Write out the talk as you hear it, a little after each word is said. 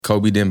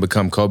Kobe didn't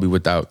become Kobe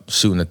without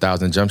shooting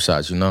 1,000 jump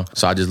shots, you know?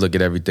 So I just look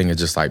at everything as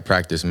just like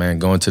practice, man.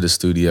 Going to the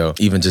studio,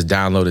 even just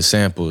downloading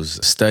samples,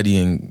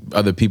 studying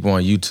other people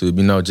on YouTube,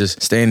 you know, just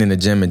staying in the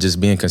gym and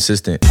just being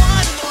consistent.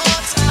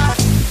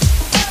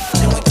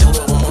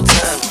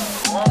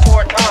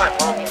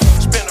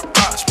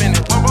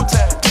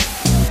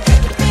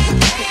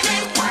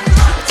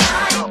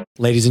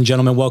 Ladies and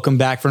gentlemen, welcome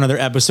back for another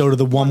episode of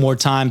the One More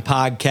Time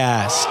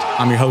podcast.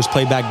 I'm your host,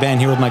 Playback Ben,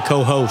 here with my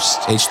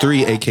co-host.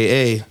 H3,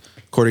 a.k.a.,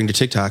 according to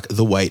TikTok,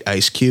 the White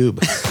Ice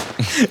Cube.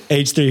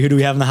 H3, who do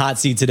we have in the hot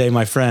seat today,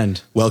 my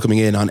friend? Welcoming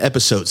in on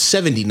episode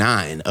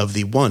 79 of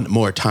the One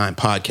More Time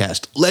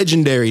podcast,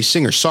 legendary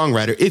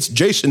singer-songwriter, it's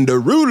Jason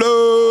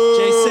Derulo.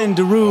 Jason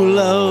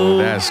Derulo.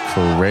 That's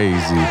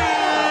crazy.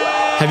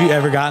 Have you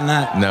ever gotten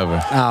that?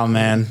 Never. Oh,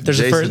 man. There's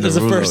a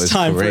first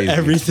time crazy. for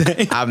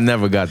everything. I've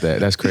never got that.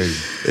 That's crazy.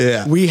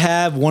 Yeah. We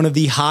have one of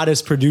the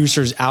hottest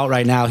producers out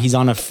right now. He's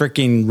on a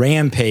freaking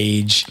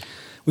rampage.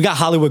 We got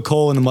Hollywood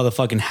Cole in the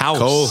motherfucking house.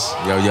 Cole.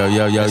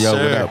 Yo. Yes,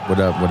 What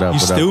up? You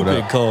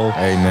stupid, Cole.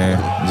 Hey,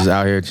 man. Just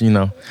out here, you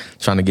know,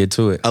 trying to get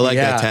to it. I like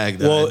that tag,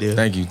 though. Well, I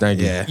do. Thank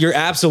you. Yeah. You're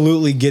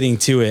absolutely getting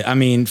to it. I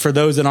mean, for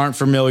those that aren't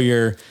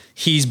familiar,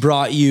 he's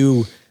brought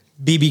you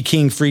BB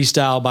King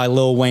Freestyle by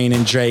Lil Wayne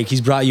and Drake. He's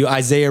brought you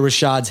Isaiah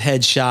Rashad's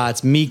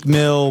Headshots, Meek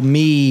Mill,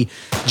 Me,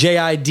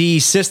 JID,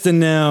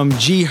 Systonym,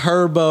 G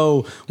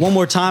Herbo, One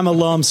More Time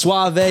alum,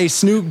 Suave,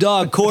 Snoop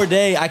Dogg,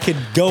 Corday. I could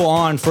go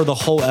on for the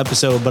whole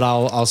episode, but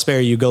I'll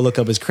spare you. Go look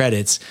up his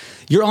credits.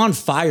 You're on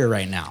fire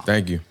right now.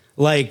 Thank you.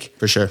 Like,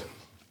 For sure.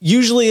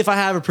 usually if I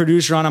have a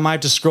producer on, I might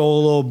have to scroll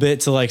a little bit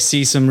to like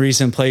see some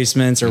recent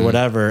placements or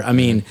whatever. I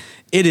mean,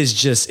 it is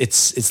just,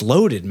 it's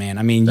loaded, man.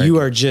 I mean, you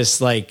are just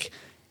like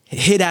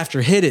hit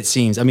after hit, it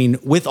seems. I mean,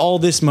 with all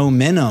this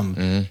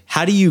momentum,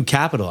 how do you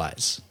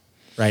capitalize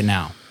right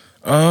now?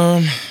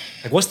 Like,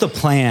 what's the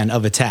plan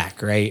of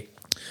attack, right?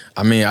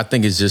 I mean, I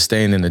think it's just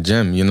staying in the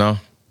gym, you know?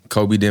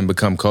 Kobe didn't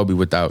become Kobe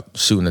without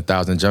shooting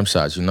 1,000 jump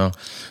shots, you know?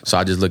 So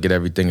I just look at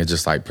everything as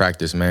just like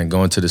practice, man.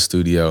 Going to the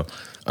studio,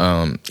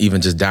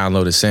 even just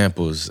downloading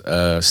samples,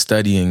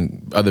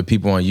 studying other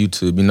people on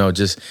YouTube, you know,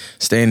 just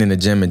staying in the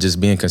gym and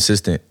just being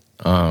consistent.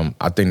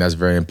 I think that's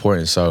very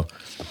important. So,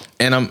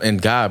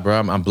 and God, bro,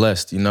 I'm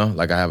blessed, you know?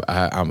 Like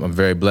I'm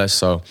very blessed.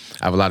 So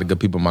I have a lot of good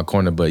people in my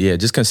corner, but yeah,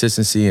 just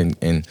consistency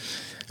and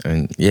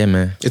yeah,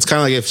 man. It's kind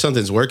of like if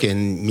something's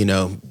working, you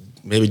know,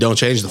 maybe don't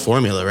change the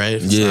formula, right?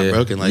 If it's not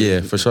broken. Like,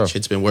 yeah, for sure.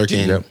 Shit's been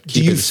working. Yep.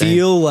 Do you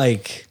feel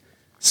like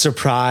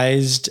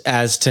surprised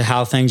as to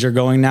how things are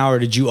going now, or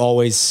did you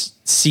always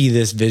see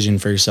this vision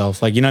for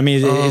yourself? Like, you know what I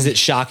mean? Is it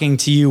shocking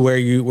to you where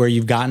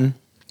you've gotten?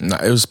 No,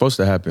 it was supposed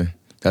to happen.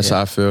 That's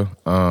how I feel.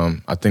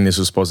 I think this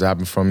was supposed to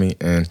happen for me.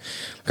 And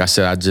like I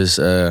said, I just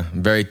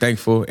very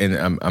thankful, and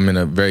I'm in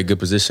a very good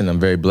position. I'm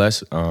very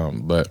blessed.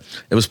 But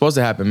it was supposed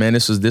to happen, man.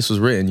 This was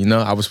written, you know?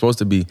 I was supposed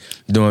to be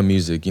doing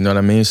music, you know what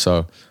I mean? So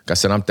like I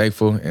said, I'm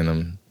thankful, and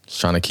I'm just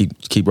trying to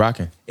keep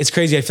rocking. It's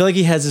crazy. I feel like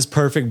he has this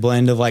perfect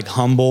blend of like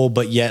humble,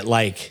 but yet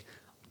like,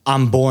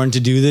 I'm born to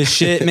do this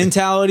shit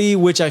mentality,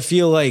 which I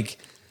feel like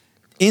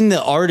in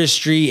the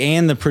artistry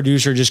and the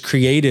producer, just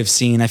creative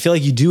scene, I feel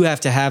like you do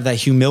have to have that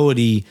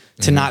humility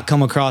to not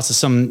come across as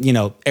some, you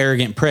know,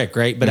 arrogant prick,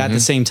 right? But at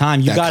the same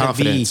time, you got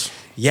to be,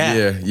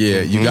 Yeah.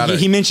 You got to.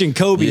 He mentioned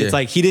Kobe. Yeah. It's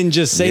like he didn't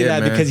just say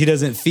that man. because he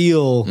doesn't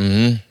feel.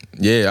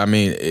 Yeah, I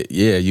mean,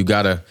 you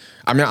got to.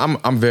 I mean,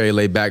 I'm very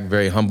laid back,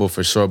 very humble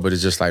for sure, but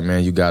it's just like,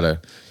 man, you got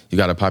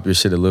to pop your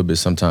shit a little bit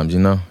sometimes, you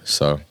know?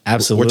 So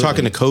Absolutely. We're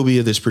talking to Kobe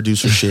of this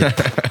producer shit.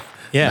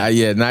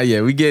 Yeah. Not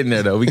yet. We getting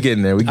there though. We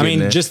getting there. I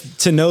mean, just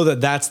to know that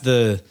that's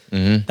the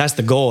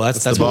goal.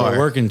 That's the what bar. we're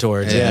working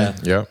towards.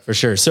 Yeah, for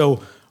sure.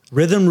 So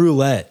Rhythm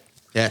Roulette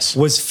Yes.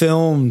 was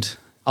filmed.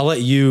 I'll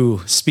let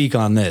you speak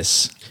on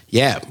this.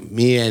 Yeah,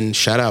 me and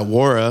shout out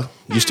Wara,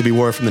 used to be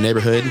Wara from the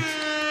neighborhood.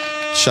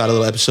 Shot a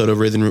little episode of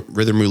Rhythm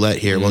Roulette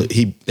here. Well,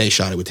 they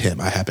shot it with him.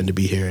 I happened to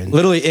be here, and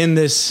Literally in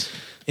this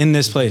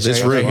place.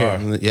 this right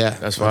room. here. Yeah,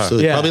 That's fine.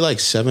 absolutely. Yeah. Probably like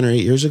 7 or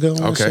 8 years ago. I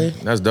wanna okay, say.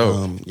 that's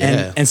dope.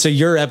 Yeah, And so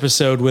your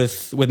episode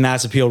with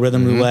Mass Appeal,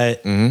 Rhythm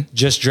Roulette,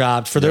 just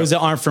dropped. For those that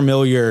aren't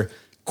familiar,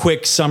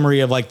 quick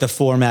summary of like the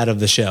format of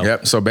the show.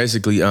 Yep. So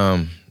basically,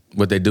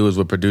 what they do is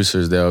with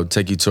producers, they'll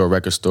take you to a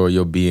record store.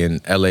 You'll be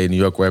in LA, New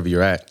York, wherever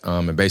you're at.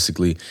 And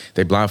basically,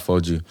 they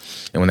blindfold you.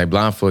 And when they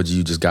blindfold you,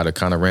 you just got to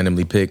kind of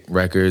randomly pick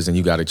records, and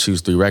you got to choose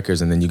 3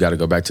 records, and then you got to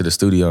go back to the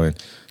studio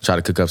and try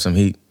to cook up some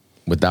heat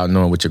without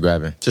knowing what you're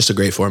grabbing. just a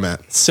great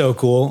format. So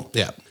cool.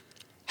 Yeah.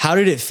 How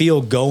did it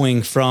feel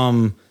going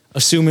from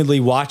assumedly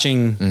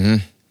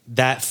watching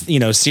that,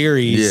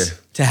 series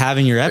to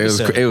having your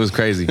episode? It was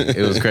crazy.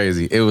 It was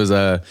crazy. It was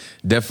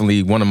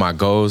definitely one of my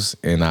goals,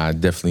 and I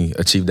definitely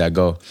achieved that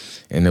goal.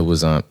 And it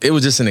was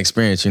just an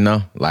experience, you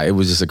know? Like, it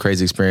was just a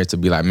crazy experience to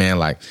be like, man,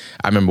 like,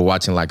 I remember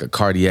watching like a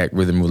Cardiac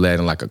Rhythm Roulette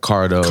and like a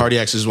Cardo.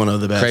 Cardiacs is one of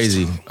the best.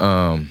 Crazy.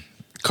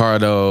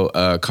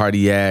 Cardo,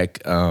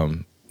 Cardiac,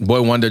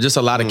 Boi-1da, just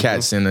a lot of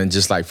cats, and then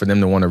just like for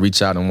them to want to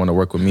reach out and want to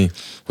work with me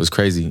was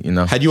crazy, you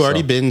know? Had you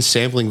already been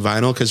sampling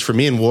vinyl? Because for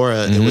me and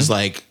Wara, it was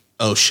like,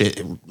 oh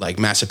shit, like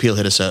Mass Appeal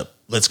hit us up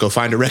let's go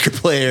find a record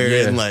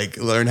player and like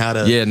learn how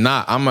to. Yeah,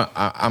 nah.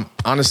 I'm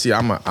honestly,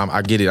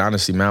 I get it.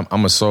 Honestly, man,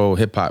 I'm a soul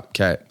hip hop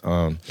cat.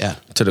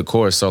 To the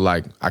core. So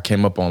like, I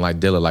came up on like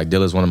Dilla. Like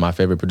Dilla's one of my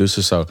favorite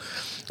producers. So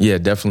yeah,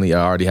 definitely,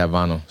 I already have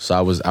vinyl. So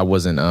I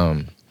wasn't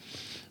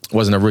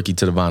a rookie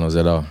to the vinyls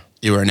at all.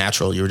 You were a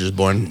natural. You were just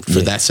born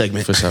for that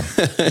segment. For sure.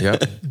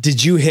 Yep.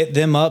 Did you hit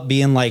them up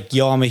being like,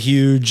 yo, I'm a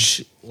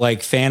huge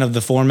like fan of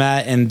the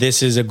format and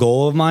this is a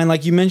goal of mine,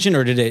 like you mentioned,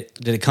 or did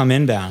it come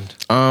inbound?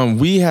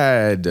 We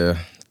had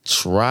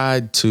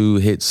tried to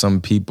hit some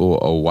people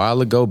a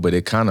while ago, but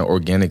it kind of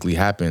organically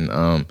happened.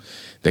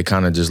 They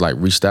kind of just like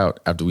reached out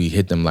after we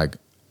hit them like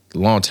a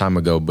long time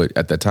ago, but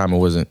at that time it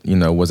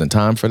wasn't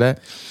time for that.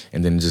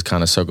 And then it just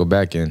kind of circled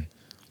back and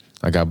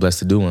I got blessed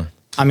to do one.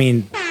 I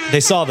mean, they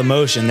saw the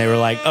motion. They were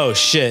like, oh,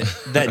 shit,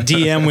 that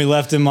DM we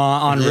left him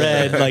on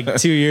red like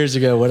 2 years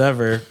ago,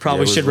 whatever.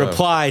 Probably should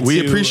reply to.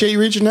 We appreciate you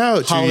reaching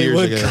out 2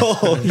 Hollywood years ago.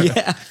 Cole.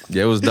 Yeah.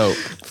 Yeah, it was dope.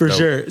 For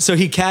sure. So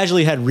he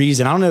casually had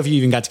Reason. I don't know if you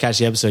even got to catch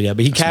the episode yet,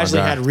 but he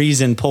casually had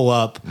Reason pull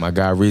up my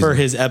guy Reason for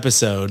his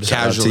episode.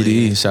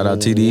 Casually. Shout out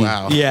TDE.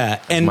 Wow.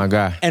 Yeah. And my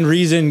guy. And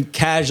Reason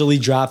casually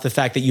dropped the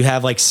fact that you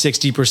have like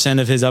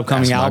 60% of his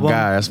upcoming album.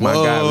 That's my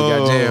guy.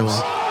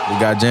 We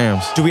got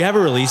jams. Do we have a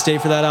release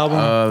date for that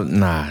album?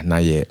 Nah,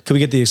 not yet. Could we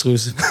get the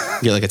exclusive?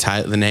 Get like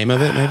the name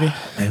of it, maybe?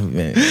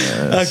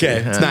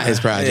 Okay. It's not his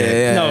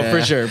project. No,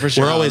 for sure.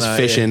 We're always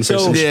fishing for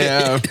some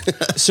shit.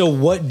 So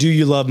what do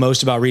you love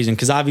most about Reason?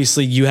 Because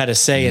obviously you had a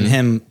say in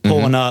him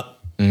pulling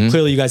up.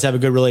 Clearly you guys have a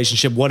good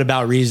relationship. What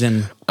about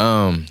Reason?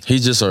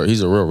 He's a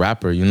real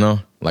rapper, you know?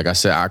 Like I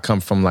said, I come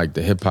from like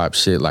the hip hop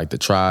shit, like the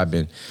Tribe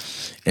and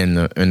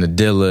the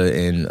Dilla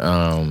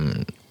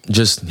and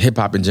just hip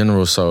hop in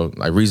general. So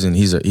like Reason,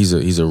 he's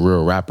a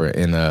real rapper,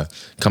 and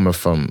coming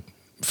from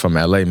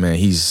LA, man,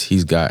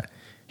 he's got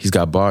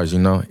bars, you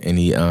know, and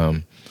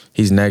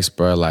he's next,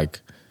 bro.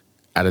 Like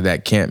out of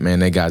that camp, man,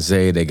 they got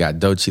Zay, they got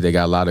Doechii, they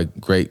got a lot of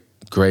great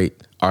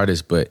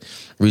artists, but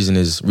Reason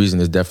is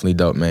definitely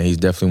dope, man. He's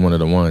definitely one of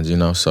the ones, you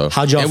know. So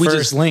how'd y'all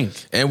first link?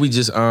 And we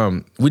just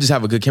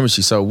have a good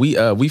chemistry. So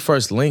we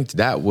first linked.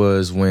 That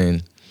was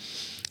when.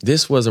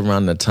 This was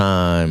around the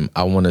time,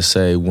 I want to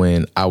say,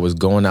 when I was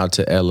going out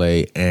to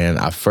LA and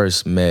I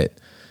first met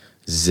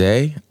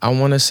Zay, I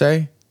want to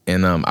say.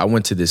 And I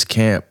went to this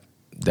camp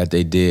that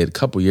they did a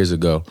couple years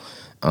ago.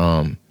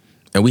 And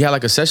we had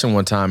like a session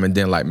one time, and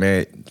then like,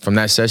 man, from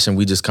that session,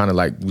 we just kind of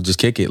like, we just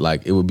kick it.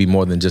 Like it would be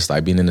more than just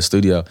like being in the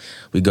studio.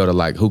 We go to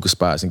like hookah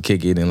spots and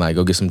kick it and like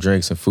go get some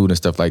drinks and food and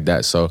stuff like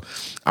that. So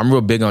I'm real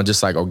big on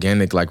just like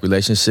organic like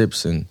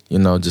relationships and, you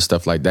know, just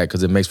stuff like that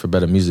because it makes for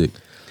better music.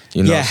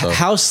 You know, so.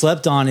 How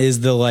slept on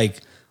is the like,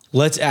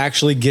 let's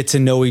actually get to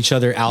know each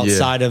other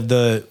outside of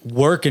the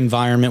work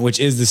environment, which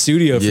is the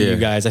studio for you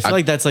guys. I feel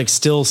like that's like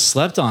still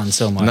slept on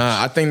so much.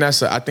 Nah, I think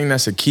that's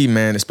a key,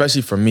 man,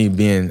 especially for me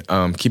being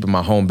keeping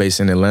my home base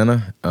in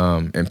Atlanta.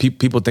 And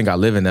people think I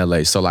live in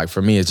LA. So like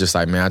for me, it's just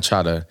like, man, I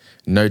try to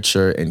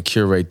nurture and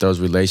curate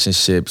those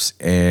relationships,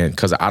 and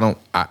because I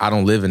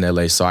don't live in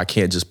LA, so I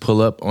can't just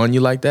pull up on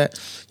you like that,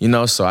 you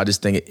know. So I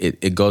just think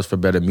it goes for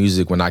better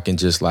music when I can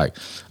just like,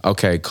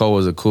 okay, Cole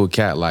is a cool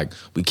cat, like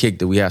we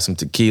kicked it, we had some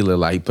tequila,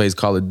 like he plays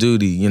Call of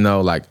Duty, you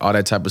know, like all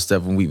that type of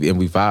stuff, and we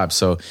vibe.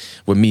 So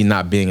with me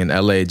not being in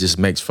LA, it just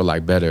makes for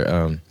like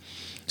better.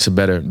 It's a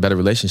better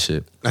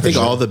relationship. I think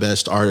all the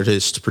best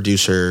artist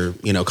producer,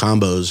 you know,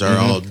 combos are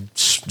all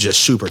just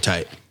super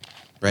tight.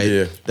 Right.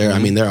 Yeah.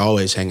 They're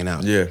always hanging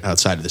out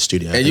outside of the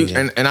studio.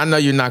 And I know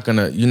you're not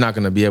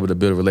gonna be able to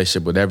build a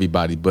relationship with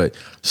everybody, but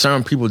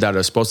certain people that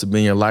are supposed to be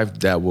in your life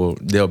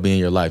they'll be in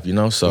your life, you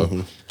know?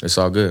 So it's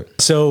all good.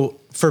 So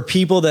for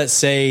people that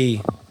say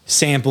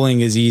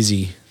sampling is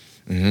easy,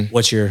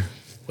 what's your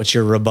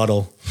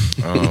rebuttal?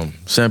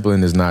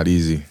 Sampling is not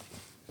easy.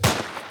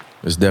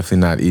 It's definitely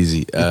not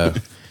easy.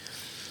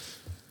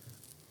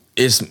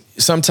 It's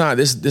sometimes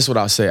this is what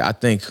I'll say. I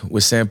think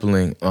with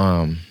sampling,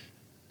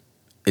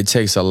 it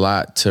takes a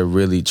lot to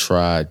really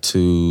try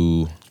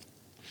to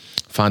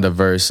find a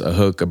verse, a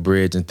hook, a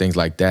bridge, and things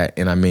like that.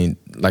 And I mean,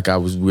 like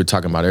we were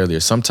talking about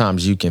earlier,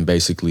 sometimes you can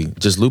basically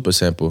just loop a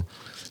sample.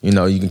 You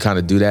know, you can kind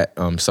of do that.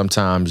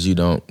 Sometimes you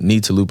don't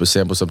need to loop a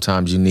sample.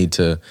 Sometimes you need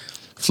to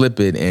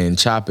flip it and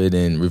chop it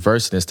and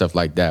reverse it and stuff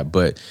like that.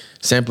 But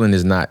sampling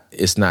it's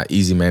not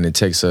easy, man. It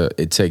takes a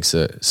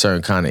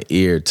certain kind of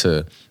ear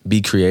to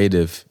be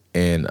creative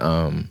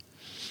and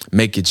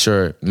make it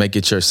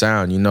your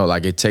sound, you know.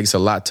 Like it takes a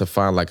lot to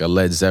find like a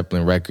Led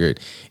Zeppelin record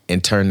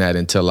and turn that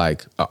into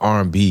like a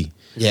R&B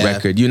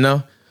record, you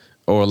know,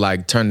 or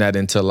like turn that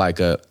into like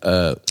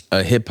a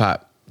hip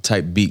hop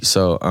type beat.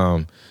 So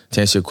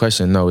to answer your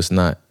question, no, it's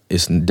not.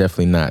 It's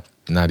definitely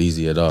not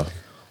easy at all.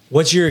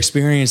 What's your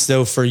experience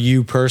though for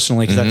you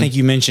personally? Because I think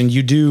you mentioned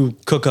you do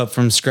cook up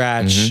from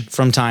scratch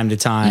from time to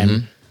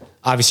time.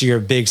 Obviously, you're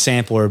a big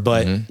sampler,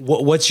 but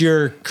what's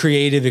your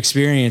creative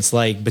experience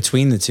like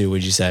between the two,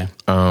 would you say?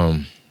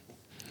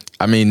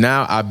 I mean,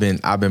 now I've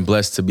been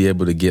blessed to be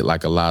able to get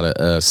like a lot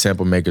of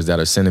sample makers that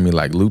are sending me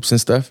like loops and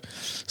stuff.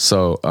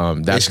 So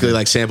that's basically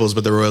like samples,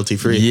 but they're royalty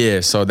free. Yeah,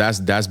 so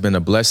that's been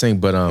a blessing.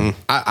 But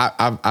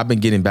I've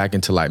been getting back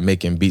into like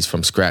making beats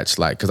from scratch,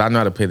 like because I know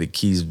how to play the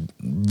keys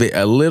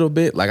a little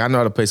bit. Like I know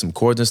how to play some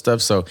chords and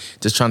stuff. So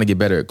just trying to get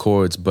better at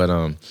chords.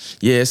 But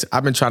yes,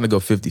 I've been trying to go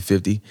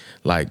 50-50,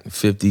 like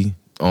 50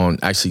 on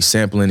actually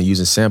sampling and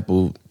using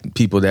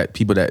people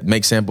that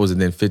make samples, and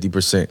then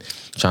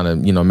 50%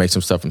 trying to make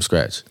some stuff from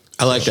scratch.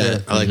 I like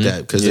that. I like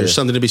that because there's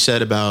something to be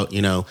said about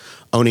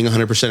owning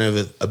 100%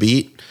 of a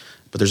beat,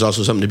 but there's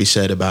also something to be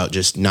said about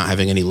just not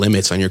having any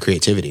limits on your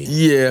creativity.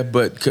 Yeah,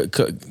 but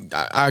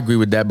I agree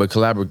with that. But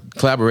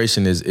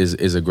collaboration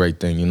is a great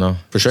thing,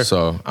 For sure.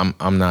 So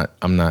I'm not.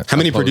 How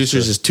many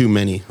producers is too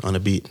many on a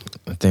beat?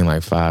 I think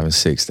like 5 and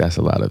 6. That's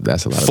a lot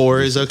of.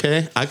 4 is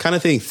okay. I kind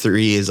of think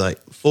 3 is like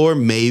 4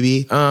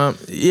 maybe.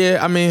 Yeah,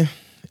 I mean.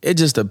 It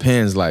just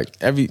depends.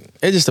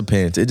 It just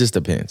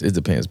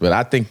depends. But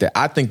I think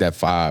that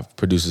 5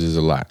 producers is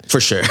a lot. For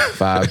sure.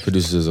 5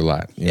 producers is a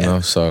lot. You know.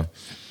 So,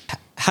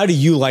 how do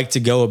you like to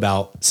go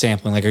about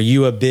sampling? Like, are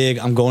you a big?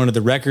 I'm going to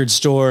the record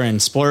store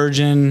and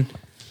splurging.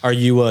 Are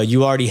you?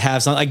 You already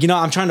have something. Like,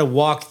 I'm trying to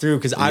walk through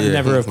because I've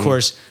never, of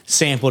course,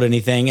 sampled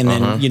anything and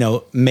then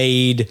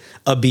made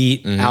a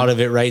beat out of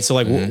it, right? So,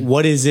 like,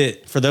 what is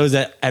it for those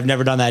that have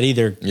never done that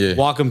either? Yeah.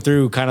 Walk them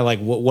through, kind of like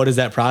what is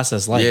that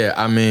process like? Yeah,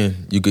 I mean,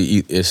 you could.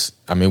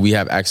 We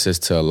have access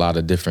to a lot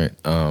of different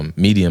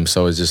mediums,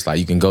 so it's just like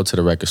you can go to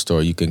the record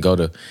store, you can go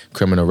to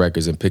Criminal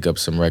Records and pick up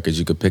some records.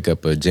 You could pick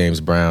up a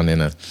James Brown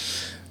and a.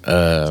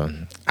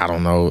 I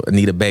don't know,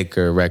 Anita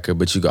Baker record,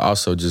 but you could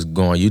also just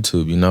go on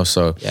YouTube,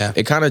 So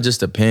it kind of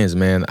just depends,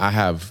 man.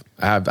 I've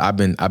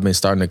been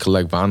starting to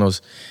collect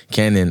vinyls.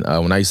 Cannon,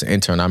 when I used to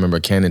intern, I remember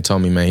Cannon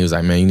told me, man, he was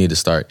like, man, you need to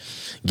start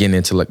getting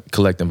into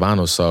collecting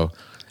vinyls. So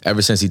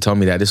ever since he told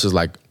me that, this was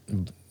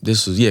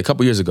a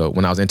couple years ago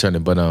when I was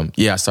interning. But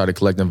I started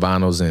collecting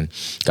vinyls and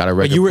got a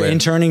record. But you were player.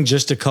 Interning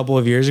just a couple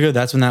of years ago.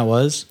 That's when that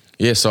was.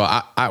 Yeah, so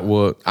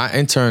I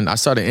interned. I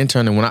started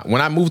interning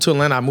when I moved to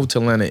Atlanta. I moved to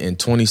Atlanta in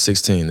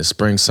 2016, the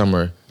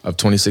summer of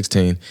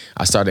 2016.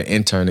 I started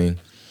interning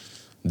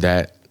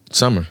that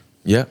summer.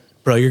 Yeah,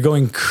 bro, you're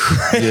going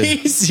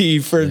crazy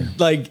for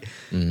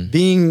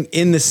being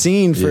in the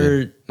scene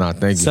for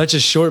such a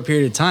short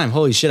period of time.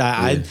 Holy shit!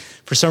 I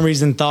for some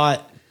reason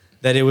thought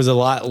that it was a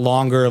lot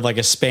longer of like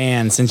a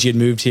span since you'd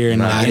moved here. And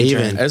not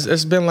even.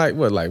 It's been like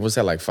what? Like what's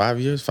that? Like 5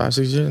 years? 5,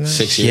 6 years now?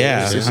 6 years.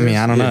 Yeah. 6 years. I mean,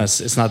 I don't know.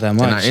 It's not that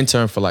much. And I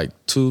interned for like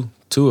two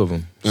of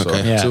them. So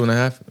Okay.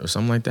 2.5 or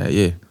something like that.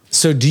 Yeah.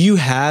 So do you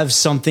have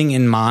something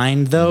in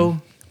mind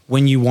though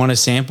when you want to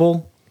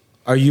sample?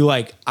 Are you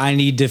like, I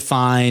need to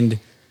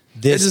find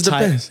this it just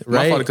type, depends,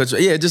 right? My fault to cut you.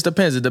 Yeah, it just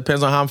depends. It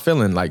depends on how I'm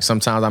feeling. Like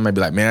sometimes I might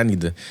be like, man,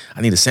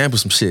 I need to sample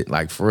some shit,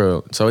 like for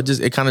real. So it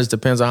kind of just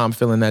depends on how I'm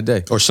feeling that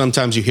day. Or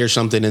sometimes you hear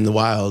something in the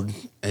wild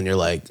and you're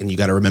like, and you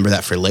got to remember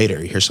that for later.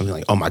 You hear something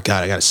like, oh my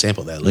God, I got to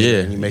sample that later.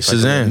 Yeah, And you make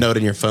like a note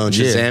in your phone,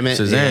 Shazam it.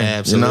 Shazam, Yeah,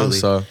 absolutely.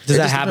 So Does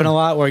that happen a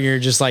lot where you're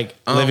just like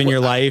living your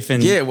life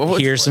and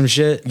hear some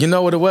shit? You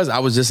know what it was? I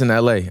was just in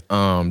LA.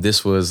 I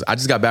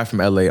just got back from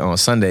LA on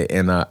Sunday,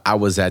 and I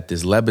was at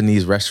this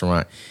Lebanese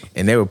restaurant,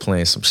 and they were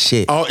playing some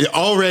shit. Oh,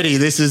 already,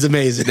 this is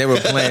amazing. They were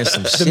playing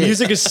some shit. The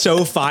music is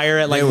so fire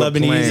at like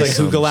Lebanese like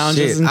hookah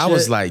lounges and shit. I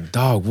was like,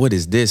 dog, what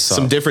is this?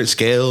 Some different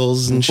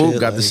scales and shit.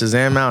 Got the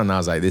Shazam out, and I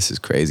was like, this is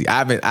crazy.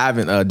 I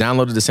haven't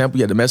downloaded the sample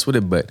yet to mess with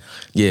it, but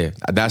yeah,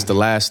 that's the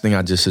last thing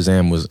I just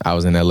Shazam I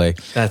was in LA.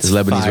 That's this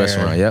Lebanese fire.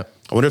 restaurant. Yep.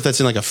 I wonder if that's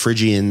in like a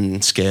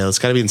Phrygian scale. It's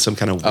got to be in some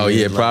kind of weird, Oh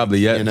yeah, probably.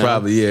 Yeah,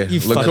 probably. Yeah. You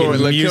fucking music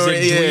One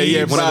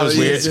dweeb. of those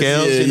weird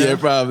scales. Yeah,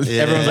 probably.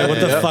 Yeah. Everyone's like, what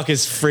the fuck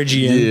is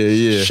Phrygian?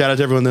 Yeah. Shout out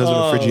to everyone that knows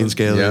what a Phrygian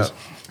scale Yeah. is.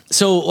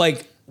 So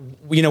like,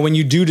 when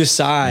you do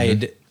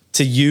decide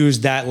to use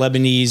that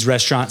Lebanese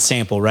restaurant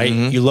sample, right?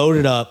 You load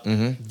it up,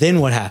 then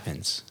what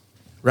happens?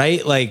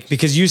 Right? Like,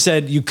 because you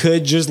said you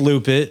could just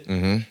loop it.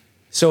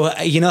 So,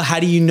 how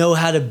do you know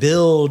how to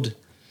build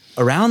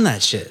around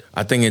that shit?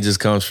 I think it just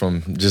comes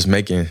from just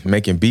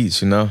making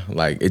beats,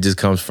 Like it just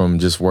comes from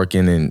just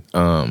working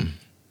and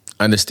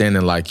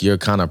understanding like your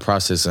kind of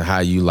process and how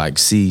you like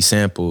see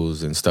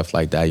samples and stuff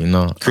like that,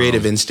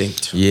 Creative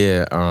instinct.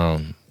 Yeah,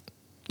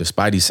 the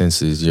spidey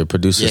senses, your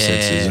producer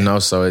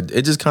senses, So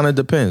it just kind of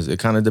depends. It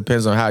kind of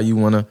depends on how you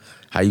wanna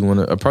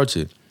approach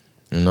it,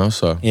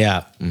 So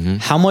Yeah.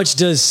 How much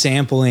does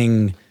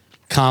sampling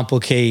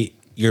complicate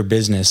your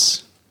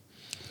business?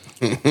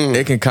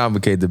 it can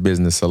complicate the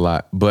business a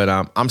lot, but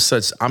I'm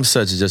such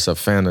just a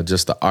fan of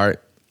just the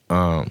art.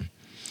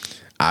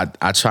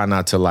 I try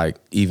not to like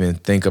even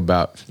think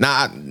about.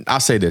 Now I'll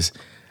say this: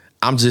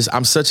 I'm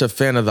such a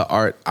fan of the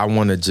art. I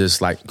want to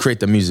just like create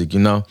the music,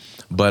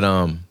 But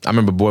I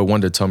remember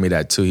Boi-1da told me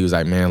that too. He was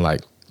like, man,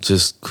 like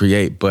just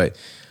create, but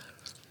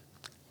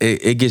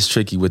it gets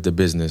tricky with the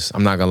business.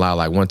 I'm not gonna lie.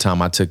 Like one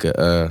time I took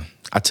a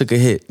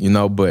hit,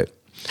 But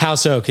How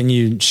so? Can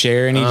you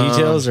share any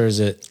details, or is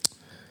it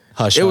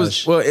hush? It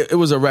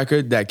was a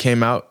record that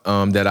came out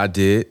that I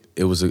did.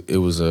 It was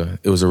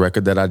a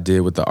record that I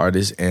did with the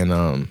artist,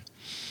 and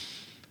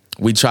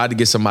we tried to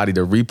get somebody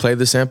to replay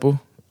the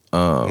sample.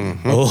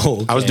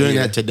 Oh, I was doing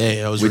that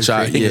today. I was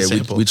recreating a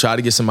sample. We tried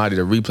to get somebody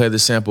to replay the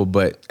sample,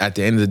 but at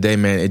the end of the day,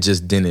 man, it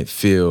just didn't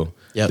feel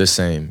the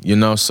same, you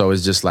know? So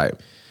it's just like,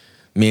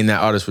 me and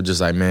that artist were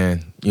just like,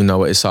 man, you know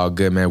what, it's all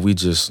good, man. We'll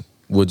just,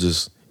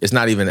 it's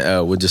not even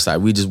we're just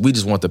like, we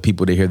just want the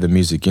people to hear the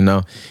music, you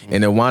know?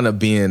 And it wound up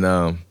being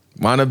a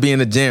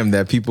jam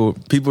that people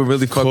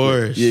really fuck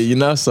with. Yeah, you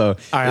know, so. All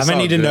right, I'm gonna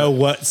need to know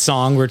what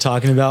song we're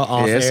talking about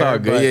off air. Yeah, it's all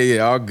good.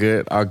 Yeah,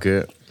 all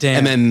good.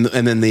 Damn. And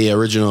then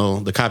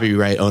the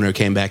copyright owner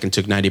came back and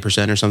took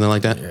 90% or something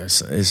like that.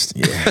 Yes,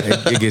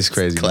 it gets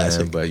crazy,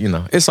 man. But you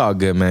know, it's all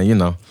good, man. You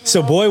know.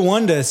 So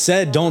Boi-1da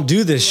said, "Don't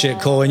do this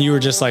shit, Cole," and you were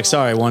just like,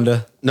 "Sorry,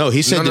 Wanda." No,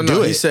 he said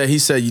do it. He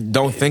said you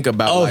don't think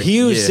about. Oh,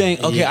 he was saying.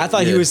 Okay, I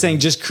thought he was saying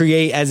just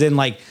create, as in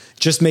like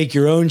just make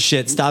your own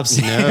shit. Stop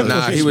saying.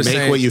 Nah, he was make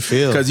saying what you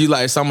feel, because you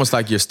like it's almost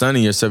like you're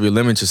stunning yourself, you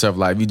limit yourself.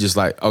 Like you just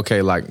like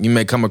okay, like you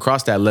may come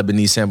across that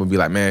Lebanese sample and be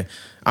like, man,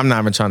 I'm not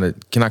even trying to.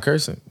 Can I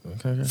curse it?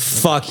 Okay.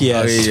 Fuck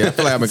yes. Oh, yeah. I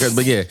feel like I'm a curse,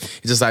 but yeah,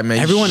 it's just like man.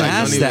 Everyone like,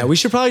 asks that. We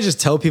should probably just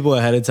tell people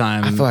ahead of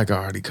time. I feel like I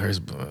already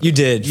cursed, but you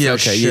did. Yeah.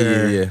 For Okay.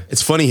 sure. Yeah.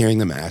 It's funny hearing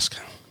them ask.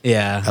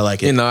 Yeah. I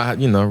like it. You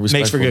know,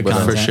 makes for good but,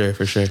 content.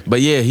 For sure.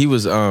 But yeah, he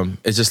was.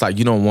 It's just like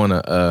you don't want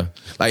to.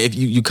 Like if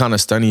you kind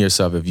of stunning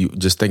yourself if you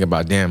just think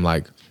about damn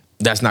like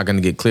that's not going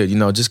to get cleared. You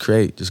know, just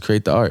create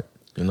the art.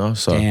 You know.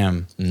 So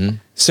damn. Mm-hmm.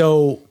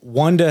 So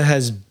Wanda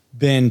has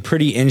been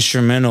pretty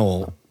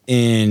instrumental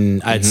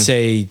in, I'd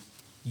say,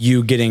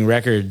 you getting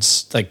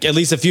records. Like at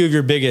least a few of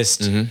your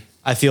biggest,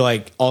 I feel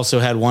like also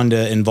had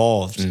Wanda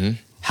involved.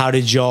 How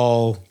did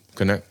y'all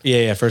connect?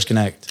 Yeah, first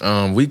connect.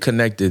 We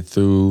connected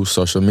through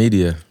social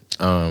media.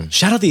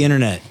 Shout out the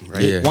internet,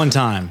 right? Yeah. One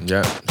time.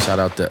 Yeah. Shout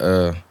out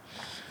the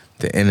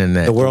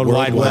internet, the World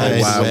Wide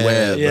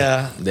Web.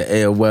 Yeah. The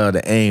AOL,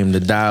 the AIM, the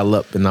dial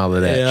up, and all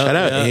of that. Yeah. Shout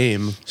out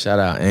AIM. Shout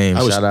out AIM.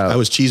 I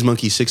was Cheese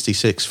Monkey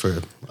 66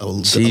 for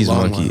a Cheese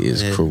long Monkey while.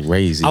 is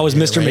crazy. I was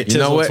Mr. You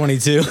know McTizzle what?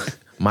 22.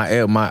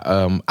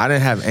 I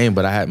didn't have AIM,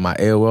 but I had my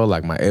AOL.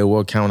 Like my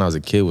AOL account when I was a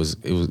kid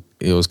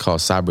it was called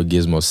Cyber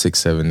Gizmo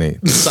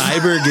 678.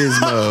 Cyber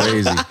Gizmo.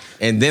 Crazy.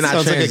 And then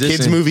Sounds like a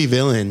kids movie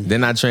villain.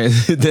 Then I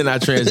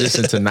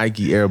transitioned to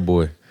Nike Air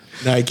Boy.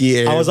 Nike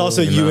Air. I was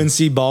also you know. UNC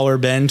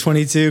Baller Ben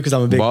 22 because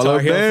I'm a big Baller Tar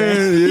Heel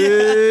fan.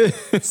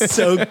 Yeah.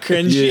 So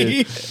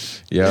cringy.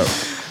 Yeah.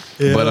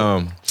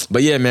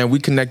 But yeah, man, we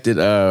connected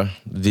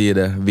via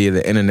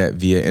the internet,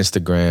 via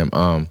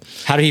Instagram.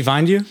 How did he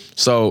find you?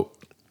 So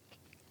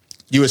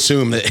you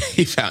assume that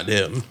he found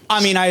him.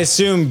 I mean, I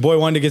assume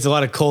Boi-1da gets a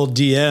lot of cold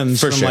DMs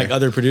from sure. like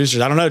other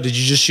producers. I don't know. Did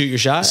you just shoot your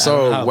shot?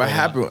 So what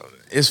happened?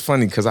 It's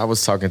funny because I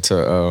was talking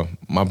to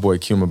my boy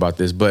Cume about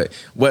this, but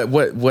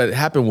what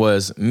happened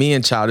was me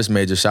and Childish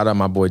Major, shout out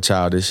my boy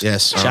Childish.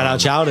 Yes, shout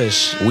out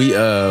Childish.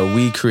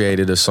 We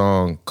created a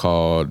song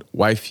called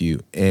 "Wife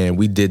You," and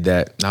we did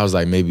that. I was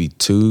like maybe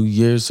 2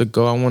 years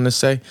ago, I want to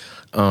say,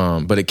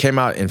 but it came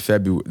out in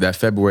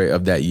February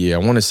of that year. I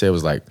want to say it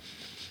was like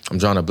I'm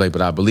drawing a blank,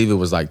 but I believe it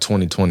was like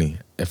 2020.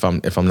 If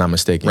I'm not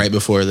mistaken, right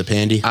before the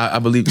pandy. I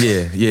believe,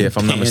 yeah. If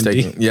I'm not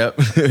mistaken, yep,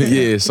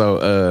 yeah.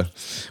 So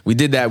we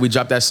did that. We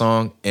dropped that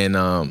song, and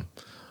a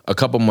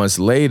couple months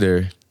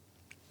later,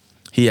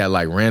 he had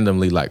like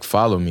randomly like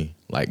followed me,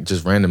 like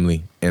just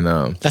randomly, and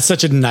that's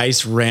such a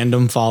nice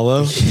random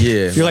follow.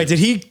 Yeah, you're like, did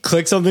he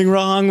click something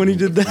wrong when he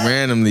did that?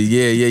 Randomly,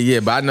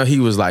 yeah. But I know he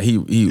was like he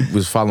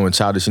was following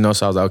Childish, you know.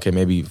 So I was like, okay,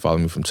 maybe he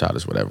followed me from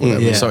Childish, whatever.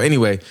 Yeah. So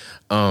anyway,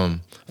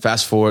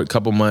 fast forward a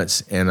couple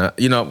months, and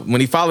you know,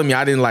 when he followed me,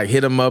 I didn't like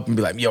hit him up and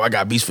be like, yo, I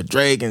got beats for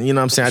Drake, and you know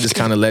what I'm saying? I just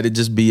kind of let it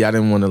just be. I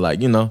didn't want to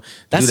like, you know,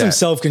 that's some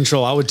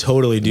self-control. I would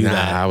totally do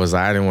that.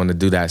 I didn't want to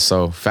do that.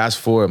 So fast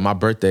forward, my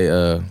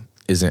birthday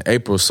is in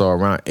April, so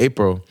around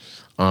April,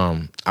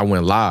 I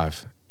went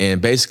live. And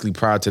basically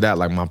prior to that,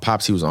 like my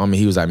pops, he was on me.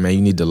 He was like, man,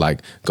 you need to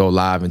like go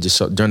live and just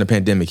show, during the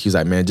pandemic, he was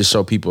like, man, just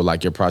show people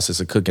like your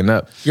process of cooking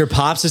up. Your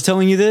pops is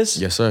telling you this?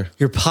 Yes, sir.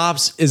 Your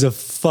pops is a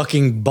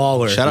fucking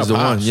baller. Shout out the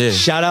one, yeah.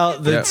 Shout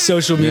out the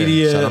social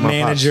media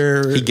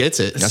manager. He gets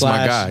it. That's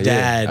my guy. Dad.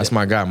 Yeah, that's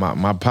my guy.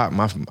 My pop.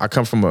 I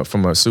come from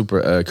a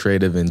super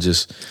creative and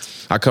just.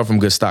 I come from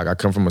good stock. I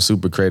come from a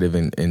super creative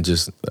and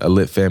just a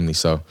lit family.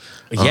 So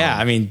yeah,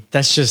 I mean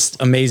that's just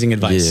amazing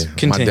advice. Yeah,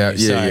 continue. Dad,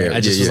 Sorry, I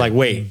just was like,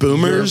 wait,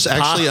 boomers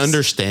actually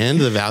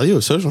understand the value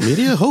of social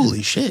media?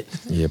 Holy shit!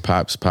 Yeah,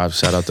 pops.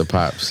 Shout out to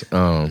pops.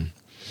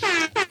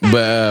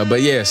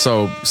 But yeah,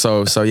 so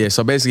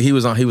basically he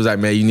was like,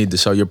 man, you need to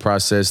show your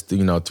process,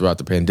 you know, throughout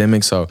the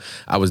pandemic. So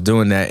I was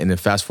doing that, and then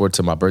fast forward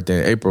to my birthday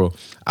in April,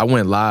 I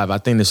went live. I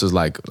think this was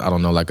like, I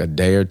don't know, like a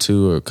day or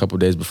two or a couple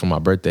days before my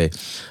birthday.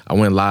 I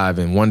went live,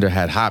 and Wonder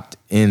had hopped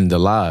in the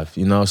live,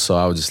 you know. So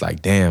I was just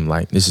like, damn,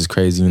 like this is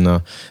crazy, you know.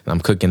 And I'm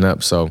cooking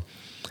up. So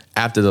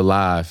after the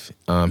live,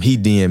 he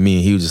DM'd me,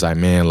 and he was just like,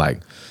 man,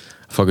 like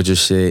fuck with your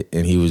shit,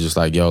 and he was just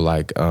like, yo,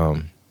 like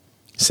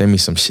send me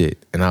some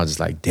shit. And I was just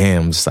like,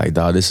 damn, just like,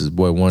 dog, this is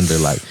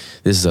Boi-1da. Like,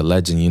 this is a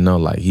legend, you know,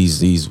 like he's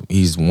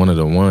one of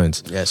the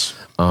ones. Yes.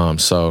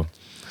 So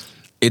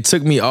it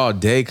took me all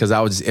day because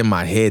I was just in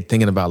my head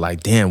thinking about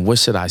like, damn, what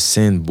should I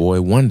send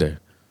Boi-1da?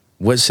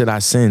 what should I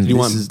send? You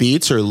want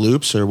beats or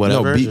loops or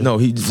whatever?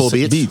 He full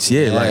beats.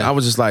 Yeah, like I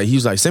was just like, he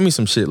was like, send me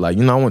some shit. Like,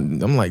 you know,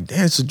 I'm like,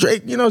 damn, it's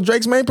Drake. You know,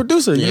 Drake's main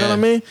producer. You know what I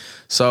mean?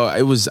 So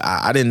it was,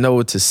 I didn't know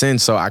what to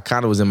send. So I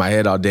kind of was in my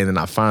head all day, and then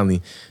I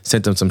finally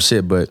sent him some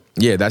shit. But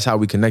yeah, that's how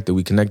we connected.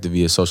 We connected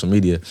via social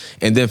media,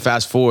 and then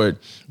fast forward,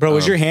 bro.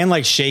 Was your hand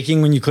like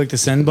shaking when you clicked the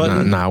send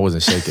button? Nah, I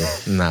wasn't shaking.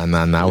 Nah,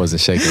 I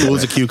wasn't shaking. Cool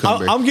as a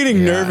cucumber. I'm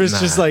getting nervous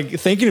just like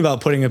thinking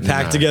about putting a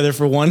pack together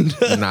for one.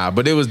 Nah,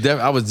 but it was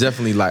I was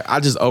definitely like, I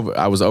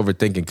was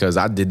overthinking because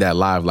I did that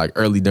live like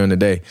early during the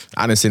day.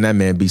 I didn't send that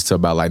man beats till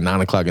about like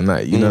 9 o'clock at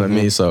night. You know what I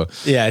mean? So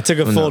yeah, it took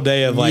a full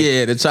day of like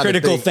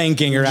critical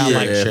thinking around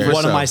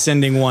what am I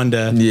sending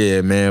Wanda?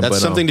 Yeah, man. That's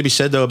something to be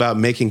said though about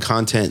making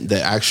content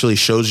that actually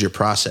shows your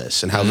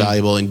process and how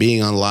valuable, and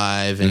being on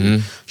live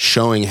and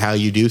showing how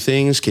you do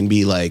things can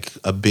be like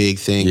a big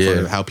thing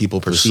for how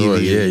people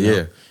perceive you. Yeah, you know?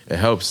 yeah. It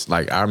helps.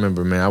 Like I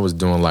remember, man, I was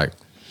doing like,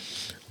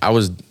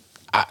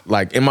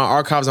 like in my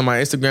archives on my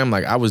Instagram,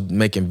 like I was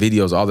making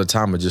videos all the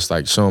time of just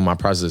like showing my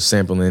process of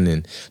sampling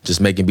and just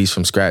making beats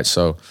from scratch.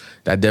 So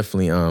that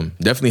definitely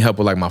helped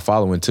with like my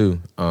following too,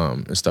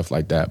 and stuff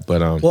like that.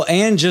 But well,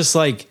 and just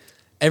like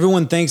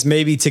everyone thinks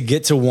maybe to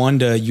get to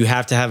Wanda, you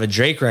have to have a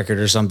Drake record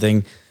or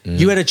something.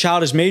 You had a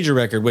Childish Major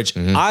record, which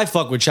I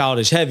fuck with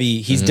Childish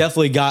heavy. He's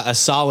definitely got a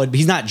solid,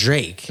 he's not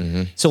Drake.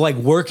 So like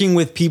working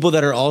with people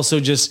that are also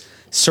just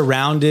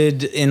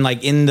surrounded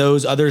in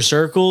those other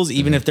circles,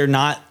 even if they're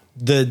not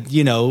the,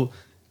 you know,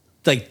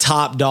 like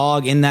top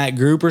dog in that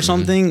group or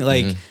something,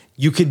 like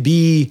you could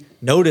be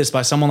noticed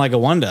by someone like a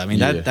Wanda. I mean,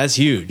 that's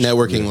huge.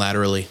 Networking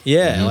laterally.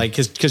 Yeah. Like,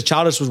 cause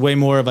Childish was way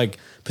more of like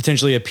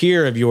potentially a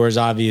peer of yours,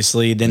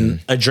 obviously,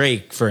 than a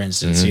Drake, for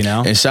instance, you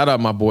know? And shout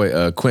out my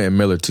boy, Quentin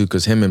Miller too,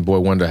 cause him and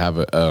Boi-1da have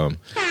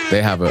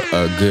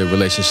a good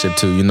relationship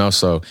too, you know?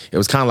 So it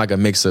was kind of like a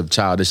mix of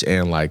Childish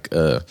and like,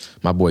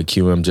 my boy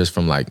QM, just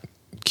from like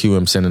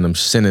QM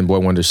sending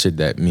Boi-1da shit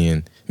that me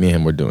and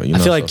him were doing. You know?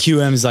 I feel like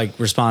QM is like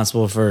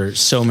responsible for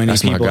so many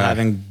people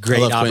having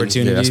great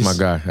opportunities.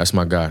 Yeah, that's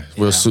my guy.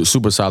 We're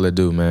super solid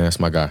dude, man. That's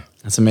my guy.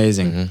 That's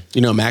amazing.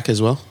 You know Mac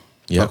as well?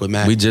 Yeah, with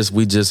Mac. we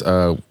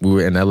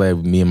were in LA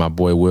with me and my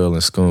boy Will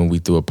and Schoon. We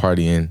threw a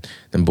party and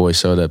then boys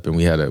showed up and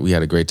we had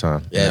a great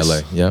time in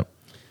LA. Yep.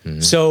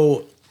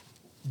 So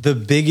the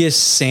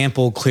biggest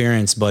sample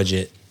clearance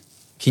budget,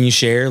 can you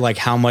share like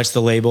how much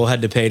the label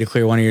had to pay to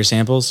clear one of your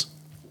samples?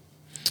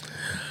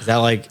 Is that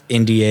like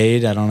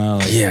NDA'd? I don't know.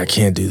 Like, yeah, I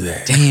can't do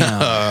that.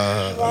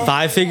 Damn.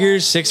 5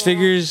 figures, 6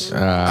 figures?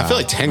 I feel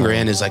like 10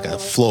 grand is like a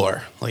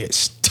floor. Like it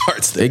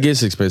starts there. It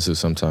gets expensive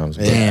sometimes.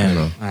 But, Damn. you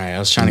know. All right, I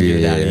was trying to get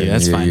it down to you.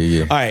 That's fine.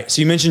 Yeah. All right,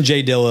 so you mentioned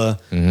Jay Dilla.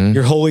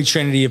 Your holy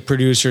trinity of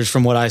producers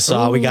from what I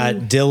saw. We got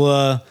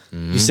Dilla,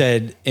 you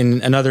said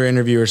in another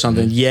interview or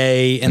something,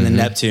 Ye and the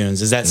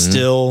Neptunes. Is that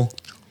still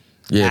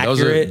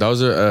accurate?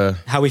 Those are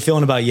How we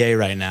feeling about Ye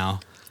right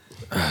now?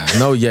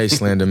 no Ye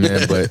slander,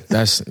 man, but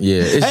that's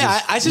It's hey,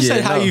 I just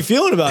said how you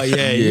feeling about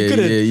Ye.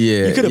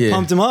 You could have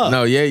pumped him up.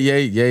 No, Ye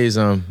is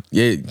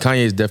Kanye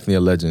is definitely a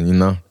legend. You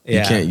know,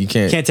 you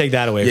can't take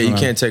that away. Yeah, from you him.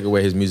 can't take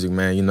away his music,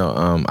 man. You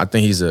know, I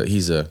think he's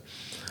a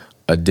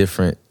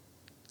different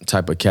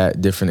type of cat,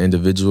 different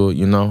individual.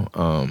 You know,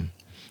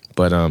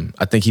 but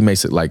I think he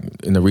makes it like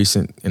in the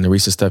recent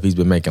stuff he's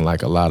been making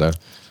like a lot of.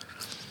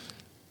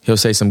 He'll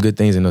say some good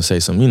things and he'll say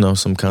some, you know,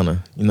 some kind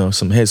of,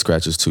 some head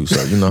scratches too.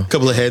 So, you know. A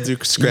couple of head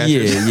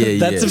scratches. Yeah.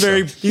 That's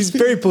he's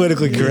very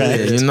politically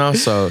correct. Yeah, you know,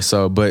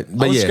 but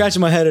I was scratching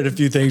my head at a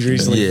few things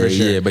recently for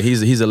sure. Yeah, but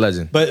he's a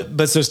legend.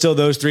 But so still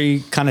those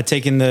three kind of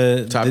taking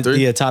the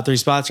top three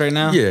spots right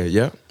now?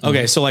 Yeah.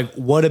 Okay, so like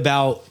what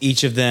about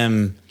each of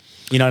them,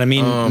 you know what I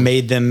mean,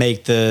 made them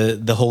make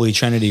the holy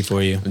trinity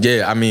for you?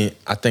 Yeah, I mean,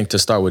 I think to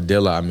start with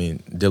Dilla,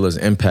 Dilla's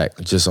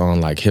impact just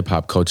on like hip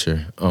hop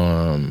culture.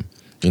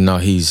 You know,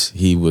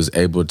 he was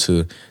able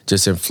to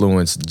just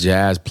influence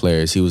jazz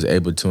players. He was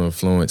able to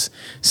influence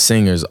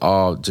singers,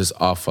 all just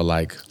off of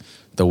like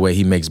the way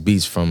he makes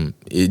beats.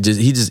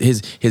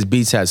 His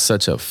beats had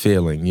such a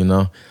feeling, you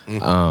know.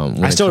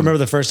 I still remember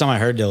the first time I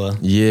heard Dilla.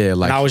 Yeah,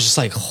 like and I was just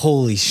like,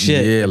 holy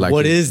shit! Yeah, like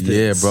what is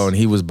this? Yeah, bro, and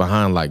he was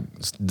behind like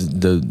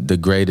the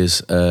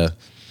greatest,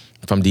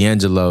 from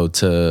D'Angelo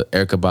to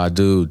Erykah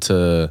Badu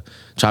to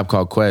Tribe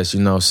Called Quest,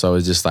 you know. So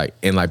it's just like,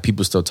 and like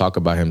people still talk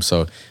about him.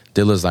 So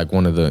Dilla's like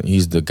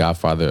he's the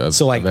godfather of.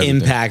 So like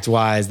impact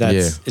wise,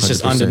 it's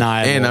just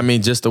undeniable. And I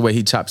mean, just the way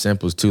he chopped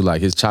samples too.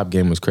 Like his chop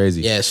game was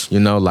crazy. Yes, you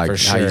know, like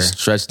how he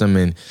stretched them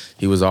and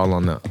he was all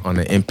on the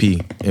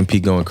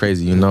MP going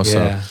crazy. You know,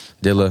 so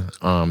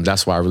Dilla.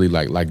 That's why I really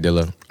like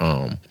Dilla.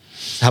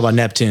 How about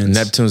Neptunes?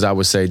 Neptunes, I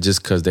would say,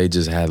 just because they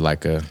just had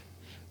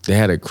they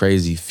had a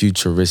crazy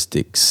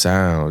futuristic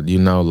sound, you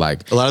know,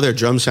 like a lot of their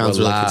drum sounds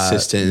were like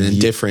consistent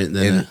and different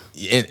than.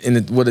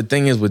 What the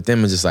thing is with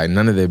them is just like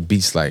none of their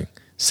beats like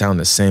sound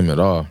the same at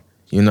all.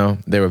 You know,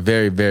 they were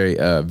very, very,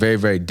 very,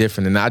 very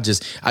different. And I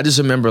just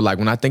remember like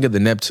when I think of the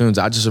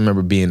Neptunes, I just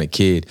remember being a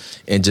kid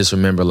and just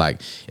remember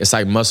like it's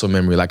like muscle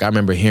memory. Like I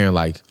remember hearing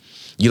like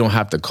 "You Don't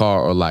Have to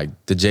Call" or like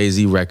the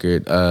Jay-Z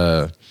record.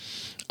 I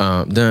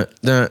can't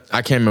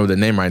remember the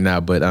name right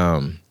now, but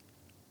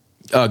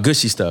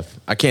Gushy Stuff.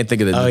 I can't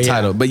think of the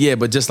title,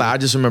 but just like I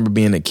just remember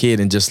being a kid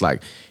and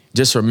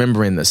just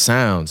remembering the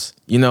sounds,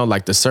 you know,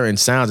 like the certain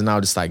sounds, and I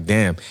was just like,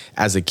 damn.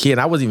 As a kid,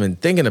 I wasn't even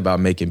thinking about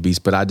making beats,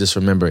 but I just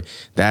remember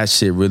that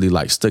shit really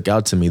like stuck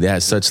out to me. They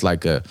had such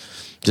like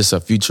just a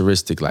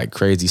futuristic, like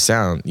crazy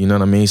sound. You know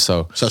what I mean?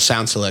 So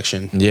sound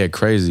selection, yeah,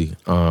 crazy,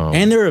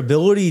 and their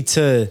ability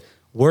to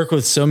work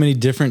with so many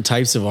different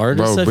types of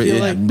artists. Bro, I feel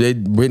like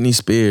Britney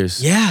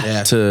Spears,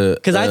 to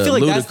because I feel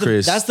like that's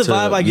the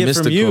vibe I get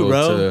Mystical, from you,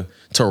 bro.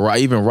 To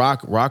even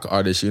rock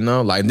artists, you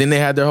know, like then they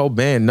had their whole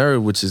band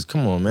Nerd, which is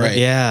come on, man, right.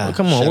 Yeah, well,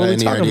 come on, what are we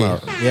talking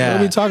about? Yeah,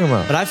 what are we talking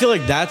about? But I feel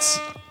like that's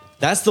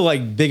the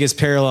like biggest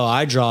parallel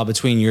I draw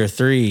between your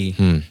three.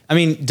 I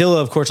mean,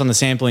 Dilla, of course, on the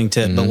sampling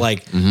tip, but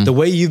like the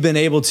way you've been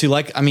able to,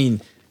 like, I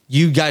mean,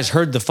 you guys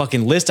heard the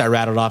fucking list I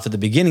rattled off at the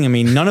beginning. I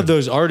mean, none of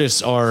those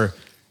artists are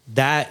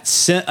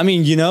I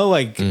mean, you know,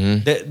 like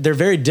they're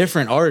very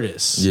different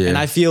artists. Yeah. And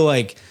I feel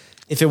like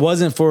if it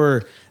wasn't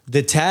for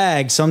the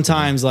tag,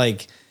 sometimes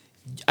like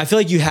I feel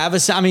like you have a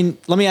sound. I mean,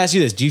 let me ask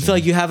you this. Do you feel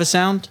like you have a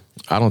sound?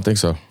 I don't think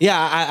so.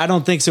 Yeah, I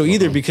don't think so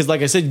either, because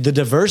like I said, the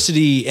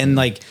diversity and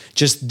like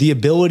just the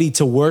ability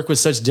to work with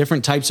such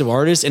different types of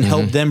artists and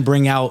help them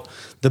bring out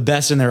the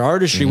best in their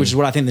artistry, which is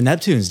what I think the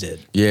Neptunes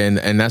did. Yeah,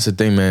 and that's the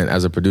thing, man.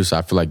 As a producer,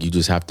 I feel like you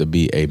just have to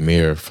be a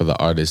mirror for the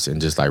artists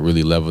and just like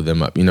really level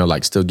them up. You know,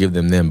 like still give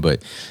them,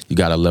 but you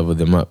got to level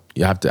them up.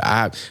 You have to.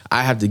 I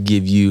have to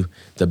give you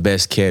the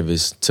best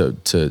canvas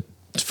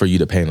for you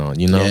to paint on,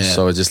 you know? Yeah.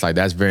 So it's just like,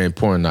 that's very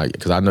important,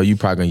 because I know you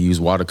probably gonna use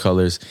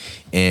watercolors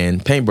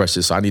and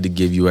paintbrushes, so I need to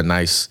give you a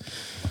nice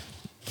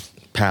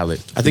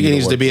palette. I think it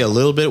needs to be a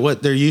little bit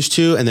what they're used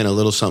to and then a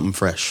little something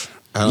fresh.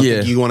 I don't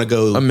think you want to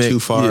go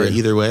too far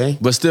either way.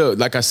 But still,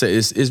 like I said,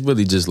 it's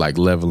really just like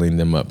leveling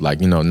them up,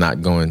 like, you know,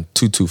 not going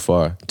too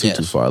far, too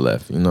far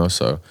left, you know?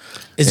 So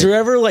is there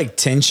ever like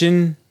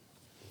tension,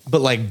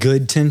 but like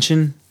good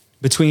tension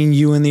between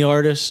you and the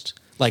artist?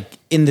 Like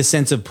in the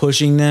sense of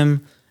pushing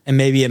them, and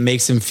maybe it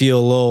makes them feel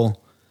a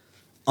little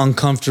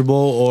uncomfortable,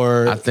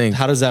 or I think,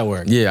 how does that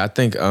work? Yeah, I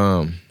think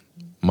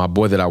my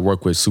boy that I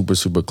work with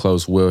super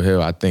close, Will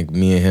Hill, I think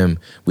me and him,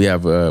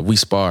 we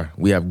spar.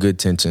 We have good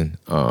tension.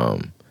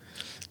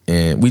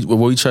 And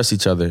we trust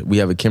each other. We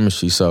have a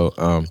chemistry.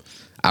 So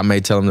I may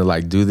tell him to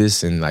like do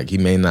this, and like he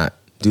may not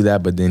do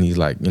that, but then he's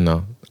like, you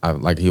know,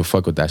 he'll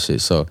fuck with that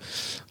shit. So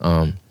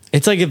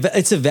it's like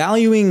it's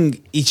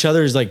valuing each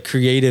other's like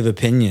creative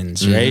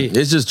opinions, right?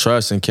 It's just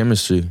trust and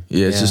chemistry.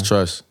 Yeah, it's just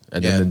trust.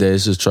 At the end of the day,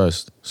 it's just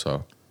trust.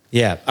 So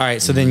yeah. All right.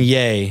 So then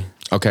Ye.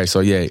 Okay. So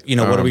Ye. You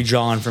know, what are we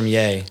drawing from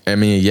Ye? I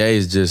mean, Ye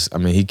is just. I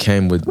mean, he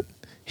came with.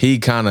 He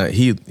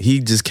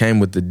just came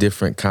with the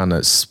different kind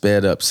of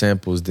sped up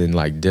samples than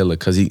like Dilla,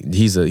 because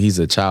he's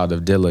a child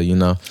of Dilla, you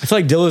know. I feel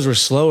like Dilla's were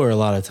slower a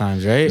lot of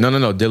times, right? No,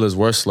 Dilla's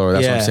were slower.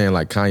 That's what I'm saying.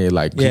 Like Kanye,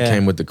 like he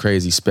came with the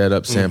crazy sped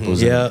up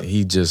samples. And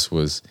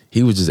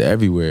he was just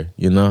everywhere,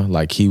 you know.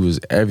 Like he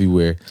was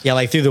everywhere. Yeah,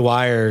 like Through the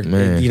Wire,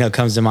 you know,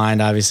 comes to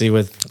mind obviously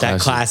with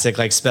that classic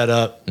like sped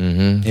up.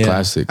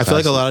 Classic. I feel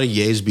like a lot of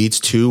Ye's beats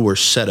too were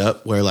set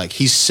up where like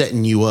he's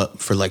setting you up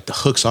for like the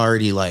hooks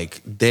already like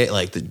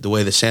the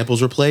way the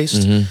samples were placed.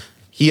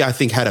 He, I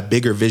think, had a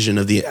bigger vision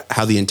of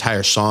how the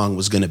entire song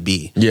was going to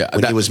be.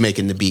 When he was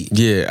making the beat.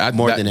 Yeah,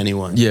 more than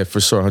anyone. Yeah, for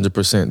sure,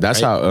 100%.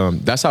 That's right?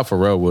 That's how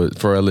Pharrell was.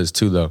 Pharrell is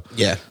too, though.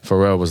 Yeah,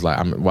 Pharrell was like,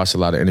 I watched a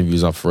lot of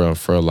interviews on Pharrell.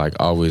 Pharrell like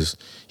always,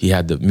 he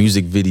had the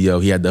music video,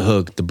 he had the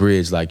hook, the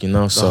bridge, like, you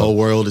know. The whole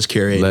world is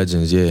curated.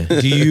 Legends, yeah.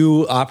 Do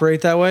you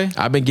operate that way?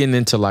 I've been getting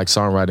into like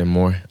songwriting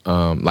more,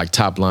 like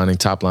top lining.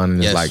 Top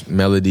lining is like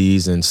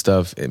melodies and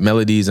stuff,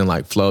 melodies and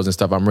like flows and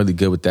stuff. I'm really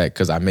good with that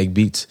because I make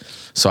beats,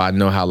 so I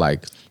know how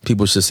like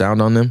people should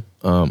sound on them.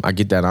 I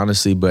get that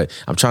honestly, but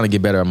I'm trying to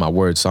get better at my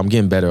words, so I'm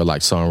getting better at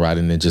like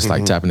songwriting and just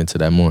like tapping into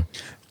that more.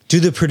 Do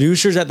the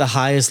producers at the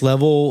highest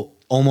level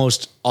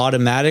almost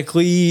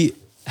automatically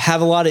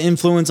have a lot of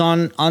influence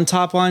on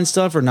top line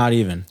stuff, or not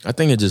even? I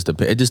think it just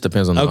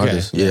depends on the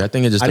artist. Yeah, I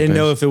think it just. I didn't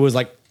know if it was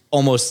like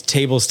almost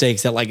table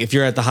stakes that like if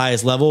you're at the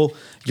highest level,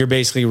 you're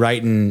basically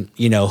writing,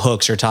 you know,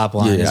 hooks or top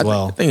line as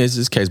well. I think it's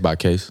just case by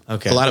case.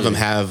 Okay, a lot of them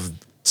have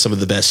some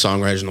of the best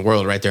songwriters in the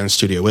world right there in the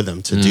studio with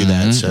them to do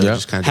that. So it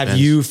just kind of have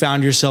you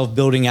found yourself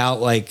building out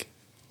like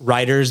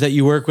writers that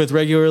you work with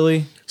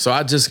regularly? So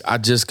I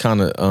just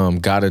kind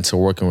of got into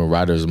working with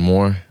writers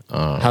more.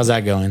 How's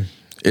that going?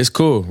 It's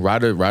cool.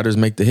 Writers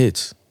make the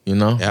hits, you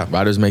know? Yeah.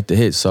 Writers make the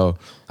hits. So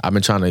I've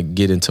been trying to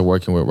get into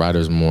working with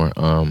writers more.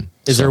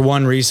 Is there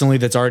one recently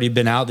that's already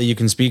been out that you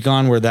can speak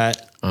on where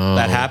that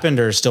happened,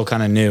 or still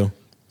kind of new?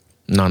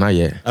 No, not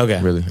yet.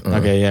 Okay. Really?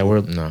 Okay, yeah. All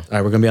right,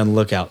 we're going to be on the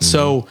lookout.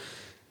 So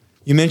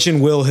you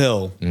mentioned Will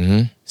Hill.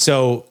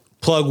 So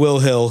plug Will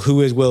Hill.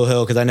 Who is Will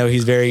Hill? Because I know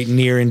he's very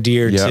near and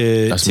dear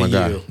to that's my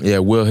guy. you. Yeah,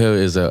 Will Hill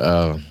is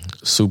a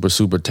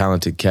super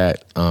talented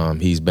cat.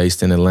 He's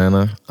based in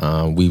Atlanta.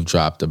 We've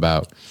dropped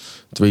about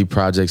 3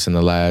 projects in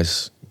the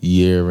last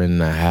year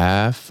and a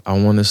half, I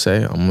want to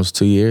say, almost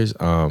 2 years.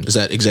 Is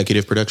that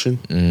executive production?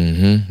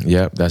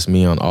 Yep, that's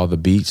me on all the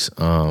beats.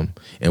 And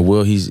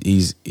Will,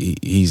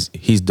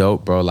 he's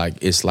dope, bro. Like,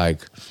 it's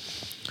like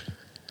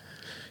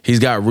He's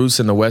got roots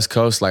in the West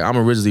Coast. Like, I'm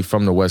originally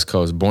from the West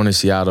Coast, born in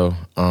Seattle.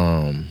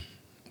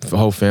 The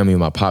whole family,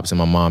 my pops and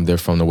my mom, they're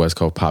from the West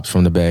Coast. Pops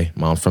from the Bay,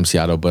 mom from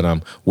Seattle.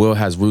 But Will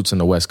has roots in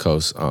the West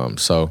Coast.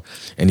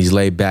 And he's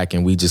laid back,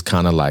 and we just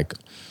kind of like,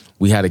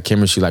 we had a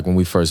chemistry like when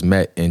we first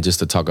met. And just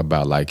to talk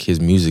about like his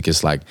music,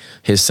 it's like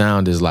his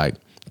sound is like,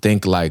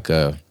 think like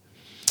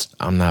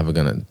I'm never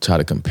gonna try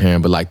to compare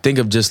him, but like think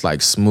of just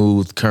like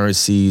Smooth,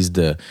 Currencies,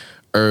 the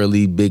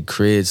early Big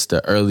Crits,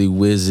 the early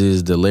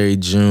Wizzes, the Larry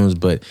Junes,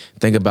 but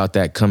think about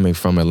that coming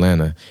from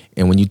Atlanta.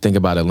 And when you think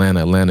about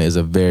Atlanta is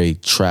a very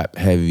trap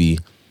heavy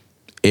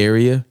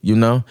area, you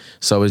know?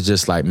 So it's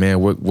just like,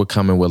 man, we're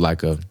coming with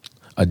like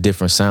a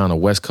different sound, a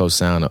West Coast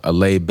sound, a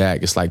laid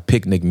back. It's like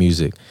picnic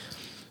music.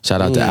 Shout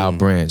out to Al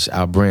Branch.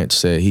 Al Branch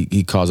said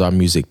he calls our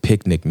music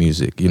picnic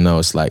music. You know,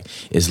 it's like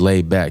it's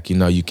laid back. You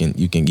know, you can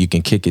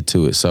kick it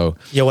to it. So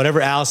yeah, whatever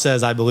Al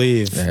says, I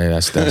believe. Yeah,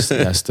 that's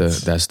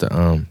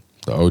the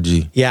OG.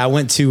 Yeah, I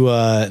went to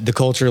the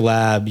Culture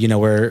Lab, you know,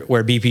 where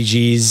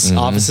BPG's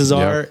offices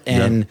are,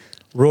 and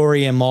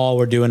Rory and Maul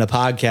were doing a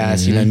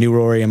podcast, you know, New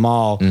Rory and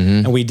Maul,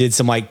 and we did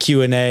some like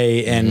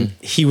Q&A, and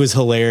he was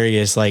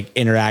hilarious, like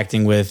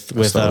interacting with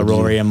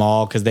Rory and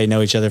Maul because they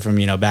know each other from,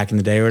 you know, back in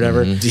the day or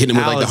whatever. Hit him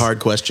with like the hard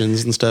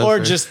questions and stuff, or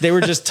just they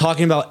were just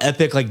talking about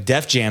epic like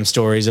Def Jam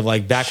stories of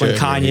like back when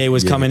Kanye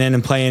was coming in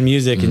and playing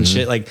music and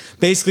shit, like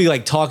basically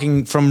like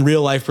talking from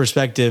real life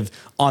perspective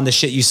on the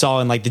shit you saw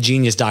in like the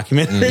Genius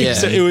documentary.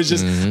 So it was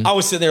just I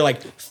was sitting there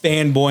like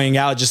fanboying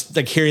out, just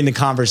like hearing the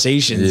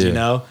conversations, you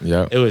know?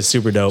 Yeah. It was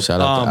super dope.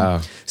 Shout out to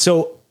Al.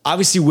 So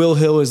obviously Will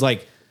Hill is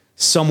like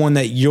someone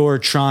that you're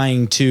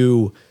trying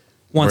to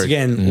once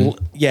again,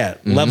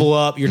 level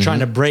up. You're trying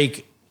to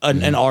break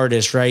an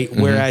artist, right?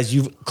 Whereas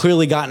you've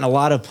clearly gotten a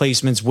lot of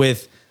placements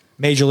with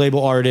major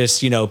label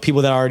artists, you know,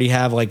 people that already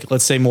have like,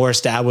 let's say more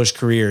established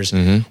careers.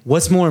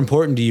 What's more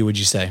important to you, would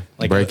you say?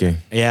 Like breaking.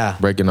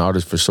 Breaking the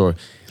artist for sure.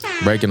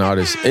 Breaking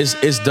artists.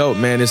 It's dope,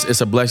 man.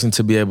 It's a blessing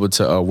to be able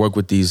to work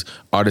with these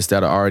artists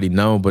that are already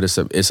known, but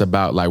it's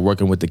about like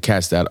working with the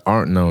cats that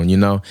aren't known, you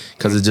know?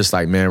 Because it's just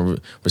like, man,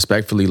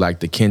 respectfully,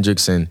 like the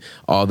Kendricks and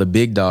all the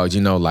big dogs,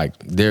 you know, like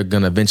they're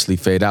gonna eventually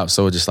fade out.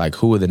 So it's just like,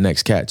 who are the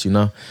next cats, you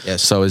know?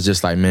 Yes. So so it's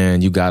just like,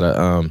 man, you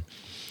gotta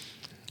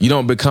you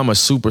don't become a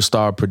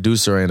superstar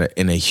producer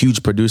and a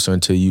huge producer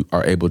until you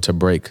are able to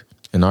break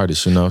an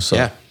artist, you know?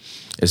 So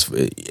it's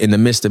in the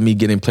midst of me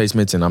getting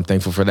placements, and I'm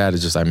thankful for that.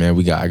 It's just like, man,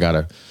 I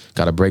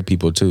gotta break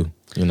people too,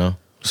 you know?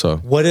 So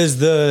what is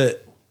the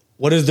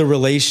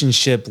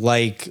relationship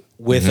like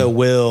with a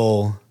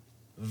Will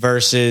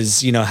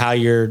versus, you know, how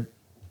you're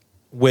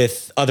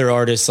with other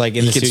artists like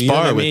in the studio? You know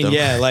what I mean?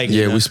 Yeah, like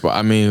we spar.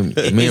 I mean, me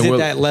is and it Will,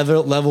 that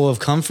level of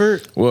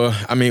comfort? Well,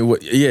 I mean,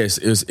 yes,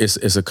 it's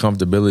a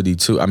comfortability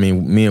too. I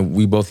mean,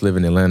 we both live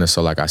in Atlanta,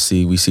 so like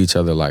we see each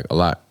other like a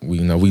lot.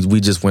 We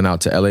just went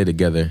out to LA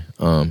together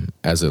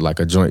as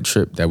a joint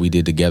trip that we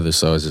did together.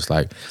 So it's just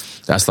like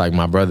that's like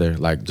my brother.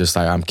 Like just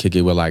like I'm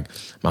kicking with like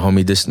my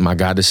homie, my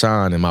guy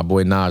Deshaun, and my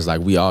boy Nas.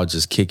 Like we all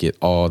just kick it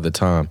all the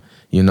time,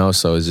 you know.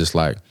 So it's just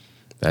like.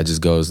 That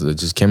just goes to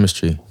just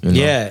chemistry, you know?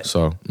 Yeah.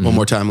 So one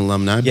more time,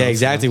 alumni. Yeah,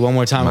 exactly. One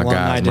more time,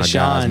 alumni.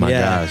 Deshaun. My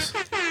guys.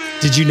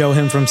 Did you know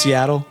him from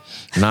Seattle?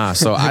 Nah.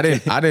 So I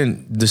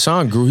didn't.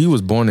 Deshaun grew. He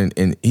was born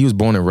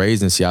and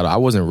raised in Seattle. I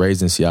wasn't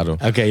raised in Seattle.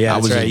 Okay, yeah,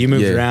 that's right. You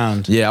moved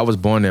around. Yeah, I was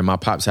born there. My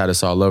pops had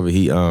us all over.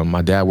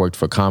 My dad worked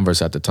for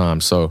Converse at the time.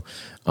 So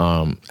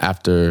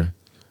after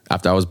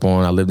I was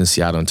born, I lived in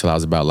Seattle until I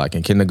was about like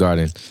in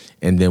kindergarten.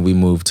 And then we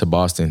moved to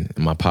Boston.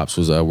 And my pops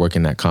was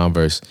working at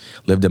Converse.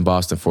 Lived in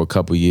Boston for a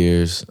couple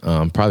years,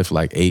 probably for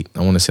like 8. I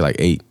want to say like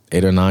 8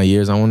 or 9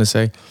 years. I want to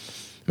say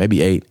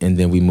maybe 8. And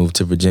then we moved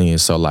to Virginia.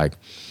 So like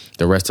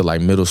the rest of like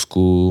middle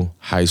school,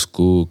 high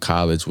school,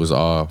 college was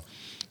all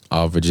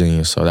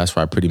Virginia. So that's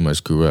where I pretty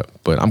much grew up.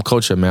 But I'm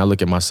cultured, man. I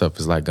look at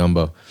myself as like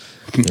gumbo.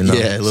 You know?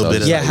 Yeah, a little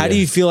bit. Yeah, how do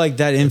you feel like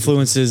that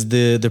influences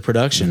the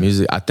production? The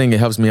music, I think it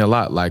helps me a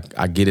lot. Like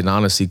I get it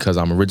honestly because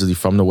I'm originally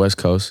from the West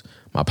Coast.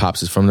 My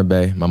pops is from the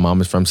Bay. My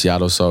mom is from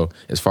Seattle. So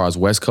as far as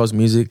West Coast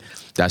music,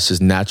 that's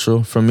just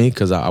natural for me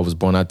because I was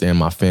born out there and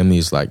my family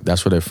is like,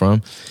 that's where they're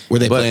from. Were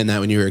they playing that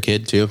when you were a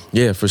kid too?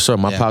 Yeah, for sure.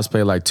 My pops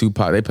played like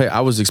Tupac.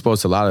 I was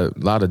exposed to a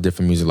lot of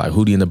different music, like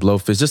Hootie and the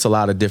Blowfish, just a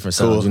lot of different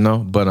sounds, you know?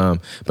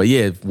 But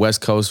yeah,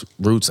 West Coast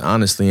roots,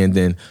 honestly, and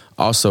then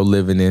also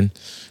living in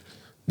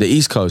the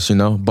East Coast, you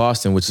know,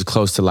 Boston, which is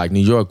close to like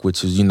New York,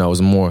 which is, you know,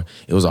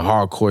 it was a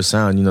hardcore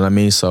sound, you know what I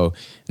mean? So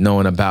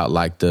knowing about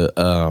like the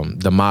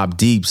Mobb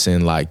Deeps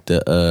and like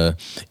the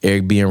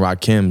Eric B and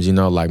Rakims, you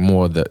know, like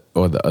more of the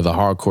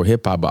hardcore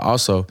hip hop. But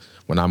also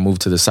when I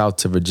moved to the South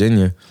to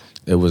Virginia,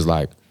 it was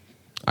like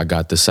I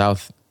got the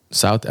South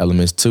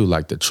elements too,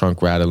 like the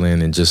trunk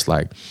rattling and just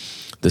like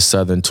the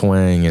Southern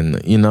twang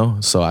and, you know,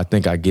 so I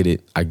think I get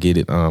it.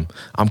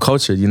 I'm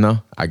cultured, you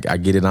know, I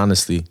get it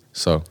honestly.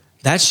 So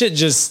that shit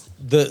just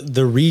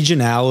the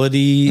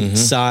regionality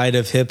side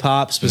of hip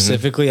hop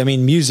specifically. I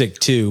mean, music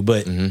too,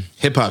 but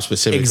hip hop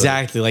specifically.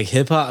 Exactly, like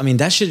hip hop. I mean,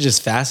 that shit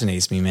just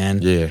fascinates me, man.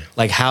 Yeah,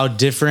 like how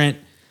different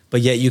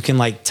but yet you can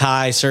like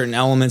tie certain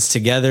elements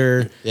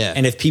together. Yeah.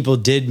 And if people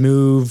did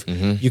move,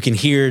 you can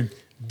hear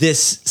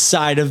this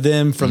side of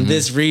them from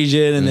this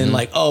region, and then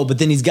like, oh, but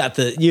then he's got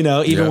the,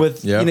 even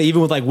with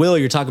even with like Will,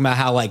 you're talking about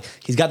how like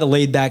he's got the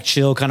laid back,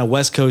 chill kind of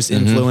West Coast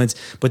influence,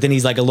 but then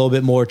he's like a little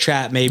bit more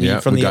trap maybe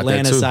from the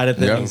Atlanta side of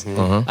things.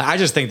 I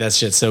just think that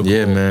shit's so cool.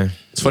 Yeah, man.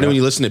 It's funny when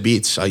you listen to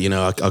beats,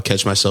 I'll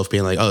catch myself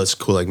being like, oh, it's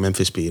cool, like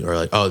Memphis beat, or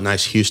like, oh,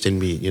 nice Houston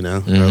beat, or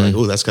like,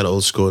 oh, that's got an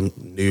old school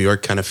New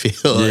York kind of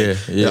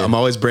feel. I'm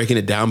always breaking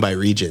it down by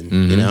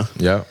region,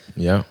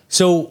 Yeah.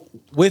 So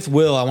with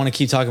Will, I want to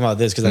keep talking about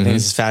this because I think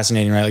this is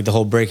fascinating, right? Like the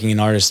whole breaking an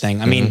artist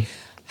thing. I mean,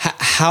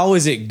 how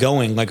is it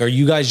going? Like, are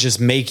you guys just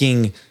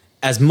making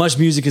as much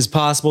music as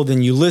possible?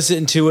 Then you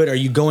listen to it. Are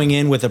you going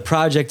in with a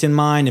project in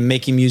mind and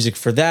making music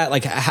for that?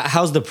 Like,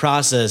 how's the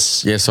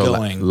process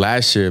going?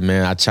 Last year,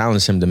 man, I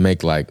challenged him to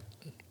make like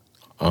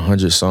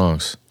 100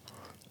 songs.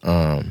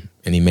 And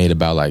he made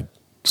about like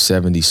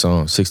 70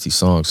 songs, 60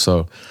 songs.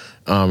 So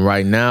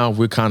right now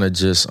we're kind of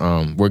just,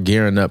 we're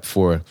gearing up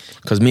for,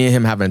 because me and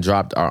him haven't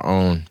dropped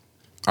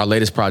our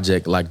latest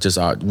project, like just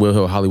our Will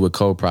Hill Hollywood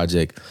Code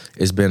project.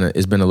 It's been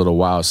a little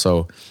while.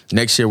 So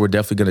next year we're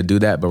definitely gonna do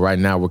that. But right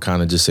now we're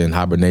kind of just in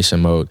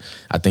hibernation mode.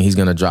 I think he's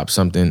gonna drop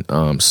something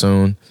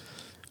soon.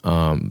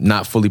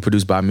 Not fully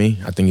produced by me.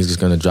 I think he's just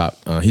gonna drop.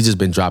 He's just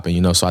been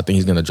dropping, so I think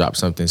he's gonna drop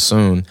something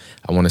soon.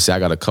 I want to say I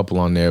got a couple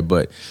on there,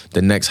 but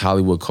the next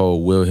Hollywood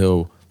Code Will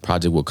Hill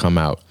project will come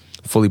out.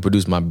 Fully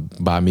produced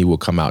by me will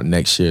come out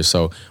next year.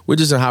 So we're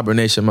just in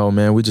hibernation mode,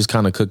 man. We're just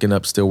kind of cooking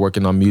up, still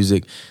working on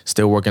music,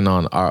 still working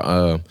on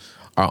our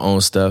own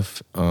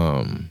stuff,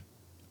 and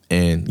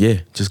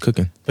yeah, just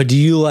cooking. But do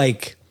you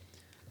like,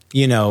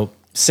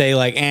 say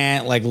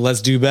like,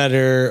 let's do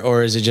better,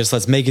 or is it just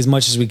let's make as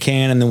much as we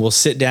can and then we'll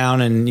sit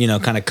down and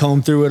kind of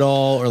comb through it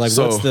all, or like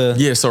what's the?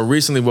 Yeah, so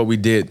recently what we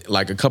did,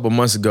 like a couple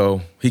months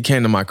ago, he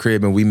came to my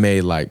crib and we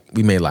made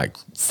like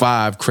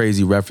 5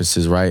 crazy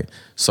references, right?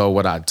 So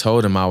what I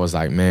told him, I was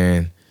like,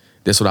 man,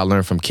 this is what I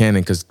learned from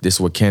Cannon, because this is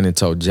what Cannon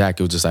told Jack.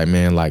 It was just like,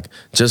 man, like,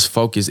 just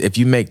focus. If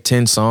you make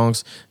 10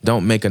 songs,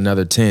 don't make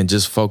another 10.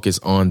 Just focus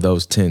on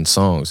those 10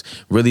 songs.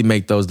 Really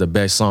make those the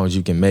best songs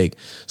you can make.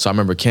 So I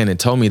remember Cannon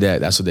told me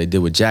that. That's what they did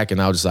with Jack. And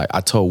I was just like,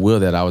 I told Will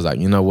that. I was like,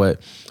 you know what?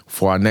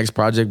 For our next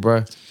project,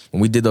 bro, when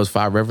we did those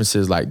 5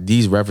 references, like,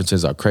 these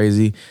references are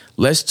crazy.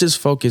 Let's just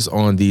focus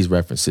on these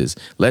references.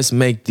 Let's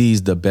make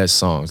these the best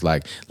songs.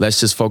 Like, let's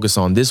just focus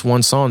on this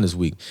one song this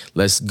week.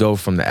 Let's go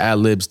from the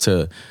ad-libs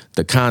to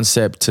the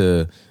concept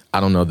to,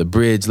 I don't know, the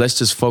bridge. Let's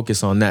just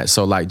focus on that.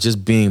 So, like,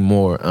 just being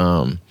more,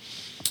 for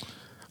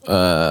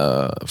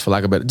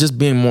lack of better, just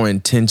being more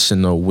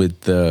intentional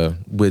with the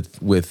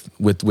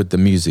the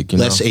music.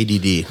 Less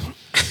ADD.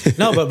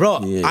 No, but bro,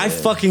 I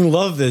fucking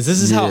love this.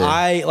 This is how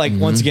I like.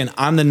 Once again,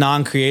 I'm the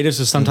non-creative,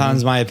 so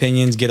sometimes my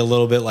opinions get a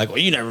little bit like, "Well,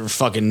 you never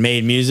fucking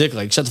made music.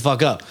 Like, shut the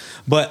fuck up."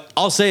 But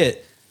I'll say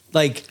it,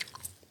 like,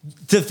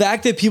 the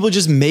fact that people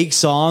just make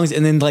songs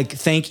and then like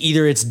think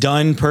either it's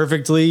done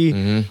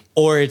perfectly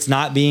or it's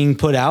not being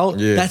put out.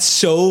 Yeah. That's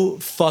so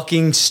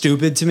fucking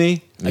stupid to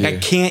me. Like, I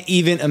can't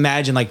even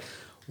imagine. Like,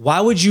 why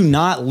would you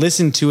not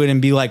listen to it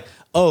and be like,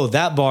 oh,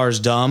 that bar's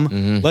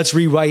dumb. Let's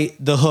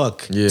rewrite the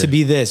hook to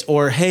be this.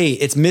 Or, hey,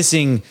 it's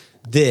missing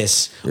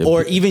this.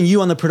 Or even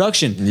you on the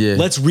production.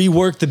 Let's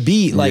rework the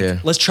beat.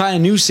 Like, let's try a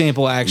new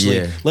sample,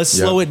 actually. Let's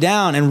slow it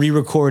down and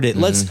re-record it.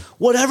 Let's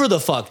whatever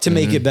the fuck to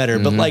make it better.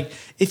 But, like,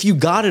 if you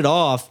got it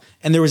off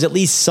and there was at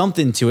least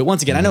something to it.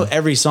 Once again, I know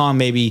every song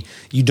maybe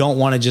you don't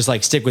want to just,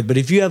 like, stick with. But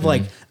if you have,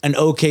 like, an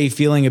okay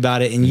feeling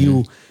about it and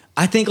you...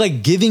 I think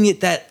like giving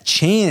it that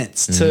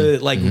chance to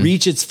like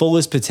reach its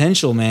fullest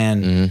potential,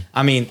 man.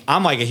 I mean,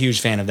 I'm like a huge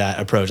fan of that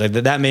approach. Like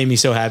that made me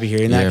so happy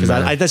hearing that,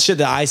 because that's shit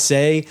that I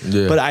say,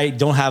 but I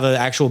don't have an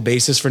actual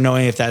basis for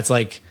knowing if that's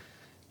like,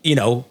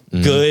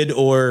 good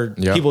or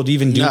people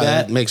even do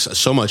that. It makes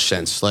so much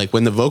sense. Like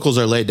when the vocals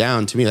are laid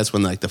down, to me, that's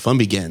when like the fun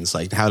begins.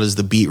 Like, how does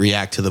the beat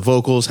react to the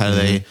vocals? How do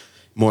they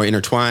more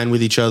intertwined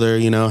with each other?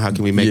 How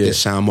can we make this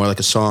sound more like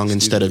a song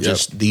instead of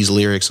just these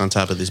lyrics on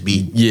top of this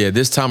beat? Yeah,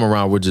 this time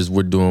around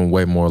we're doing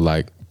way more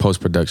like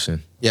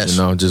post-production. Yes.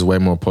 Just way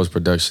more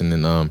post-production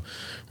and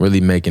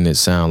really making it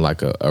sound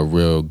like a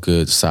real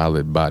good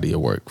solid body of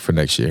work for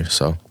next year.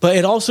 So, but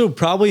it also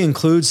probably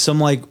includes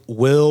some like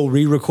Will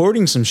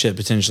re-recording some shit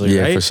potentially,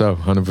 right? Yeah, for sure,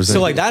 100%. So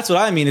like that's what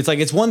I mean. It's like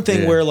it's one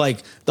thing where like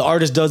the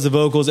artist does the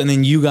vocals and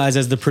then you guys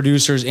as the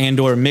producers and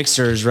or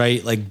mixers,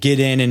 right, like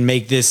get in and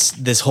make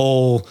this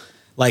whole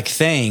like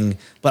thing.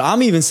 But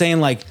I'm even saying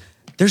like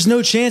there's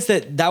no chance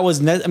that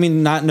was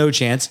not no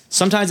chance.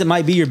 Sometimes it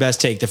might be your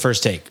best take, the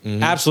first take.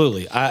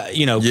 Absolutely.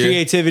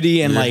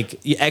 Creativity and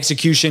like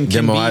execution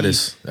can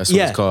Demoitis. That's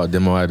what it's called.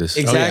 Demoitis.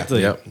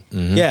 Exactly. Oh, yeah.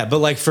 Yeah, but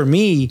like for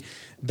me,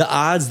 the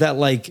odds that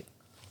like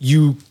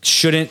you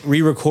shouldn't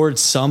re-record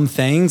some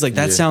things, like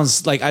that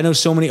sounds like, I know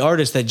so many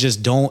artists that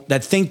just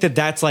that think that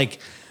that's like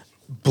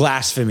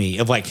blasphemy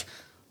of like,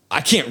 I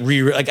can't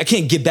I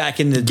can't get back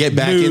in the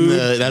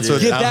mood. That's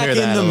what get back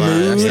in the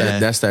mood.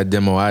 That's that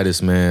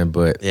demoitis, man.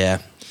 But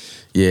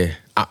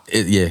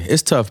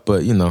it's tough,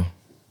 but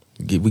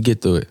we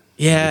get through it.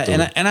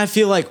 Yeah, and I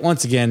feel like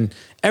once again,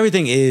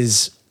 everything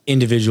is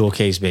individual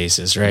case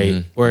basis, right?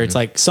 Mm-hmm. Where it's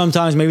like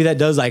sometimes maybe that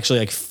does actually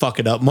like fuck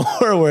it up more.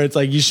 Where it's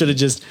like you should have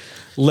just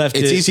left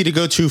It's it. easy to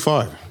go too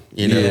far,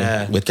 you know.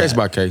 Yeah. With case that.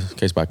 by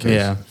case by case.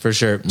 Yeah, for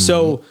sure.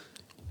 So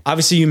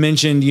obviously you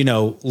mentioned,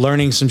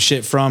 learning some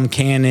shit from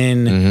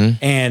Canon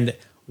and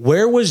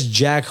where was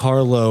Jack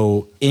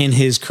Harlow in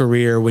his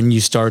career when you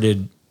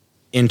started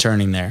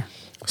interning there?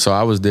 So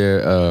I was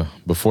there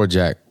before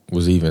Jack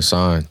was even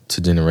signed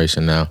to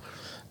Generation Now.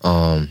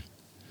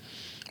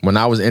 When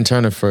I was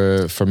interning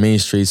for Mean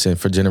Streets and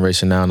for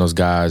Generation Now and those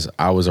guys,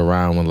 I was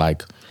around when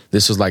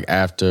this was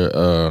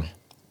after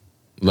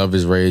Love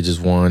Is Rage is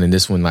one, and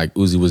this one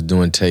Uzi was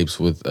doing tapes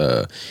with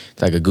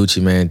like a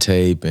Gucci Man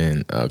tape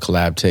and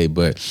collab tape.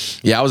 But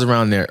yeah, I was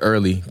around there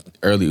early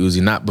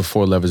Uzi, not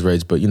before Love Is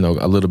Rage, but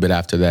a little bit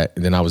after that.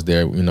 And then I was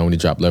there, when he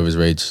dropped Love Is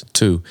Rage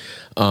 2.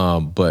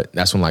 But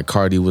that's when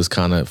Cardi was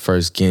kind of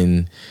first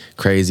getting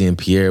crazy and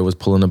Pierre was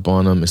pulling up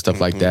on him and stuff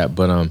like that.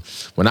 But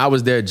when I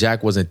was there,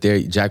 Jack wasn't there.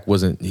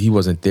 He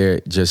wasn't there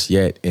just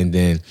yet. And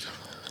then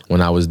when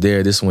I was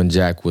there, this one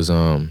Jack was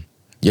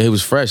yeah, he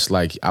was fresh.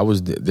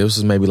 This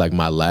was maybe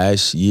my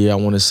last year, I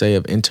want to say,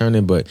 of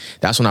interning, but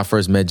that's when I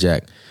first met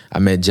Jack. I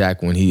met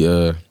Jack when he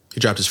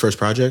dropped his first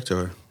project,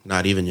 or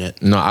not even yet?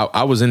 No,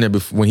 I was in there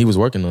before, when he was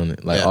working on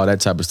it, all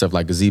that type of stuff,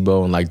 like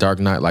Gazebo and Dark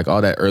Knight,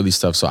 all that early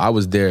stuff. So I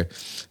was there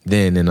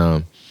then,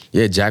 and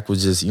yeah, Jack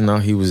was just,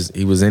 he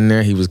was in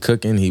there, he was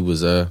cooking, he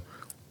was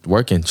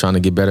working, trying to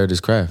get better at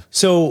his craft.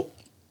 So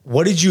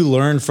what did you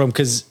learn from,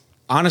 because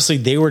honestly,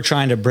 they were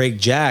trying to break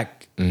Jack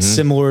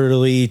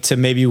similarly to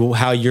maybe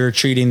how you're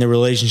treating the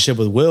relationship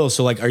with Will.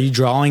 So are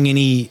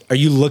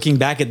you looking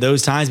back at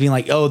those times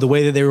being oh, the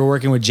way that they were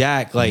working with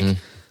Jack,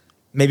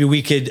 maybe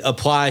we could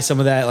apply some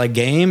of that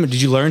game? Did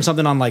you learn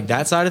something on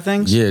that side of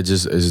things? Yeah,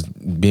 just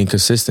being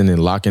consistent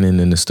and locking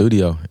in the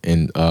studio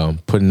and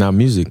putting out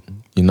music.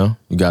 You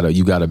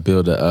gotta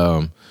build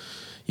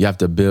you have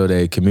to build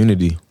a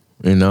community.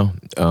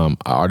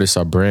 Artists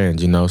are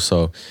brands.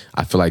 So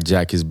I feel like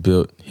Jack has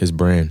built his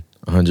brand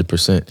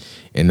 100%.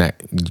 And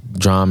that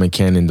Drum and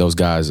Cannon, those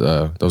guys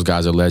are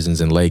legends,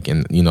 and Lake,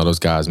 and those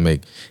guys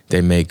make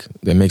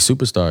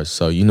superstars.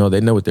 So they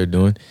know what they're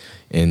doing.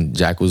 And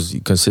Jack was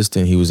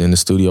consistent. He was in the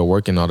studio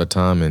working all the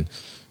time and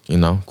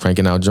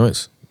cranking out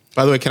joints.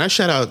 By the way, can I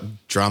shout out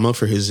Drama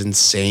for his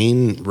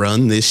insane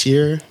run this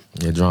year?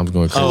 Yeah, Drum's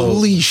going crazy.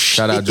 Holy shit!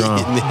 Shout out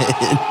Drum,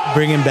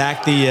 bringing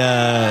back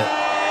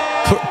the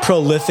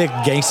prolific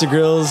Gangsta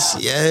Grills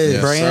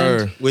brand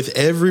sir. With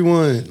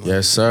everyone.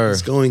 Yes, sir.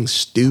 It's going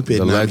stupid.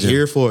 And I'm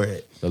here for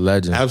it. The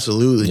legend.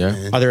 Absolutely. Yeah.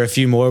 Man. Are there a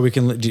few more we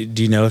can?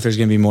 Do you know if there's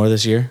going to be more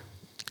this year?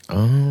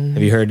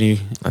 Have you heard any?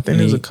 I think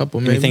there's a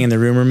couple. Maybe Anything in the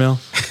rumor mill?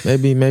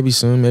 Maybe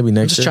soon. Maybe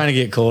next year. Just trying to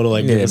get Cole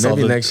to give us all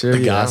maybe next year.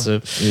 the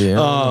gossip.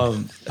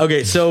 Yeah.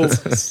 Okay, so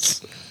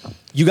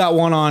you got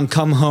one on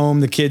 "Come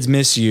Home, the Kids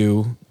Miss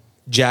You,"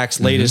 Jack's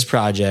latest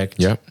project.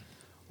 Yep.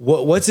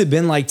 What's it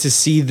been like to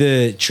see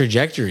the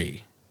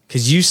trajectory?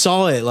 Because you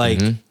saw it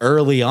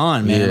early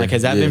on, man. Yeah,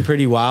 Has that been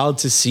pretty wild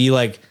to see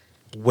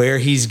where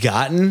he's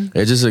gotten?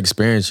 It's just an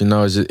experience,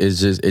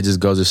 it just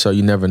goes to show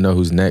you never know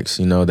who's next,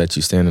 that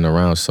you're standing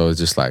around. So it's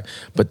just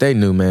but they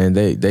knew, man.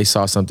 They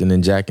saw something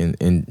in Jack,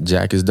 and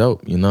Jack is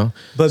dope,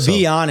 But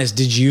be honest,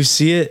 did you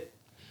see it?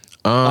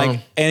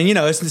 And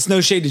it's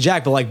no shade to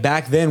Jack, but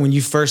back then when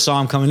you first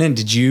saw him coming in,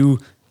 did you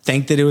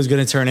think that it was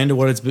going to turn into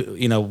what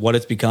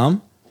it's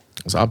become?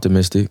 It's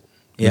optimistic.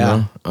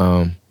 Yeah.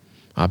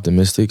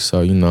 Optimistic.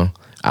 So,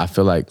 I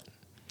feel like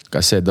I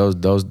said,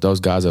 those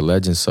guys are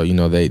legends. So,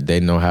 they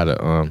know how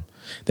to,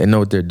 they know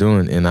what they're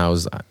doing. And I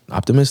was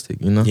optimistic,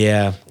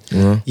 Yeah.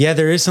 Yeah.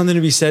 There is something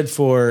to be said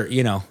for,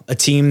 a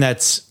team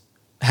has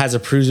a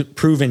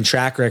proven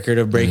track record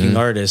of breaking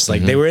artists.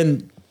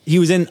 He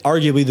was in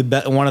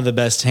arguably one of the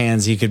best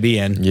hands he could be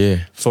in. Yeah.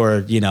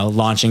 For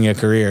launching a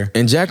career.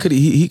 And Jack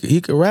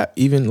he could rap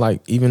even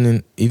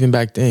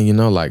back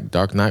then.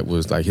 Dark Knight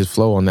was his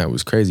flow on that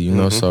was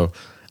crazy. So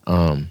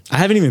I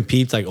haven't even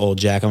peeped old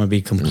Jack. I'm gonna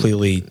be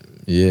completely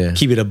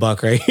keep it a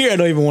buck right here. I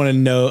don't even want to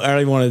know. I don't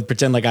even want to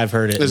pretend like I've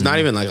heard it. There's not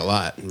even a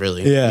lot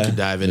really. Yeah. You could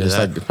dive into it's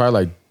that.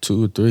 probably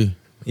 2 or 3.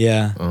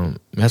 Yeah.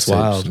 That's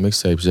wild.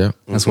 Mixtapes, yeah.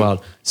 That's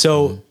wild.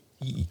 So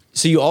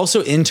you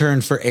also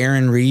interned for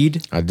Aaron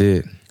Reed. I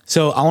did.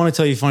 So I want to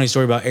tell you a funny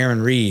story about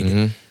Aaron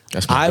Reed.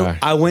 That's my guy.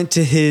 I went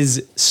to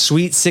his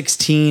Sweet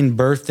 16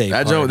 birthday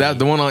party. That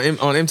the one on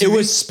MTV? It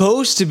was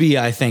supposed to be,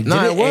 I think.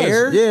 Did it was.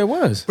 air? Yeah, it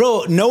was.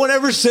 Bro, no one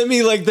ever sent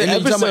me the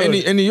episode.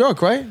 In New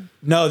York, right?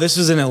 No, this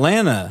was in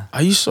Atlanta.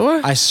 Are you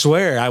sure? I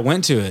swear, I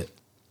went to it.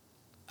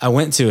 I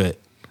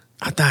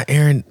thought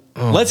Aaron.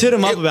 Let's hit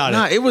him up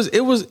about it. It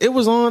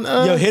was on.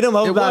 Yo, hit him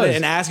up about it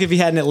and ask if he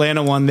had an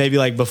Atlanta one maybe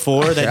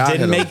before that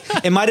didn't make.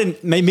 It might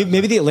have. Maybe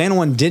the Atlanta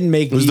one didn't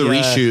make. It was the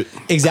reshoot.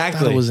 Exactly.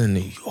 I thought it was in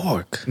New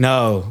York.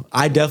 No,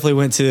 I definitely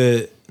went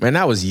to. Man,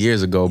 that was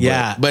years ago.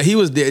 But he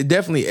was. It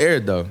definitely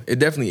aired though. It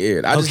definitely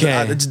aired. I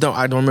just don't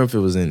remember if it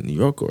was in New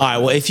York or. All right.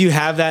 Well, if you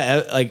have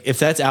that, if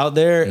that's out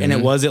there and it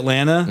was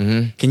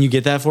Atlanta, can you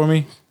get that for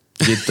me?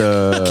 get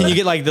the. Can you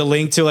get like the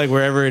link to like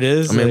wherever it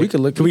is? I mean, like, we could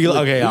look.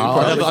 Okay,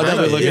 I'll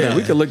definitely look it up.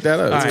 We could look that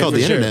up. It's called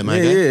the internet, my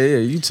guy. Yeah.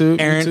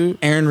 YouTube.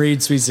 Aaron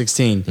Reed, Sweet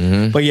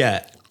 16. But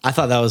yeah, I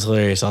thought that was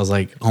hilarious. I was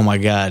like, oh my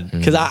God.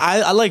 Because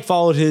I like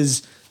followed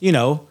his,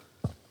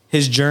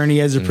 his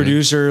journey as a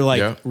producer.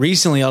 Like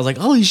recently, I was like,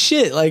 holy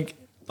shit. Like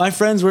my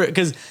friends were,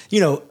 because,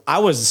 I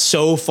was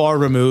so far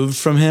removed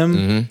from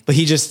him, but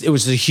it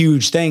was a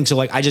huge thing. So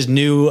like, I just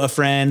knew a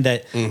friend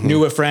that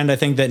knew a friend, I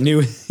think that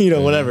knew,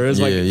 whatever. It was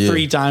like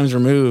 3 times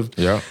removed.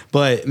 Yeah.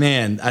 But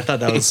man, I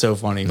thought that was so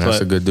funny.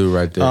 That's a good dude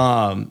right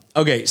there.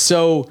 Okay.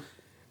 So,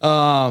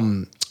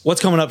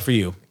 what's coming up for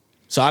you?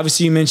 So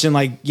obviously you mentioned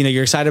like,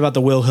 you're excited about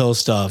the Will Hill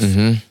stuff,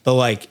 but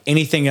like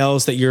anything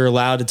else that you're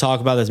allowed to talk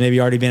about that's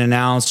maybe already been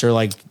announced, or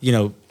like,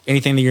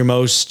 anything that you're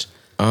most,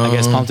 I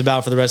guess, pumped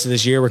about for the rest of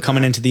this year? We're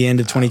coming into the end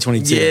of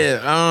 2022.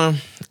 Yeah.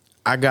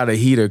 I got a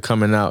heater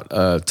coming out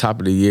top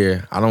of the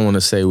year. I don't want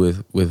to say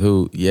with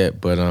who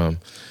yet, but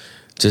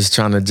just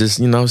trying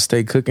to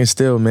stay cooking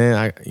still,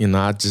 man.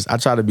 I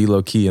try to be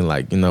low key and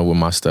like, with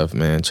my stuff,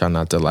 man. Try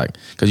not to like,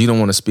 because you don't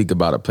want to speak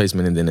about a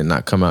placement and then it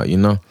not come out,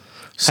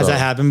 Has that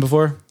happened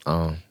before?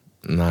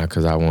 Nah,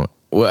 because I want.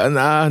 Well,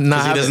 nah.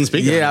 He doesn't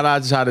speak. Yeah, I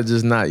try to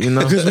just not,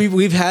 Because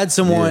we've had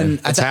someone.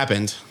 It's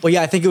happened. Well,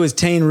 yeah, I think it was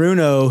Tane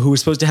Runo who was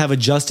supposed to have a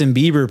Justin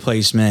Bieber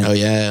placement. Oh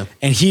yeah,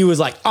 and he was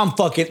like, "I'm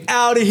fucking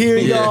out of here,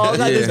 y'all. I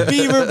got this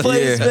Bieber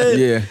placement."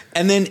 Yeah.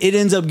 And then it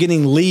ends up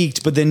getting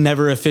leaked, but then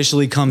never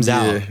officially comes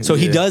out. So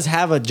he does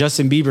have a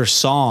Justin Bieber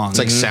song. It's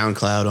like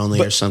SoundCloud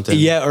only or something.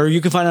 Yeah, or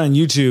you can find it on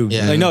YouTube.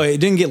 Yeah. Like, no, it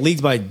didn't get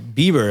leaked by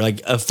Bieber.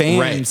 Like a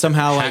fan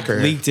somehow Hacker.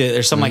 like leaked it,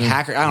 or some like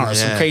hacker. I don't know,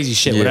 some crazy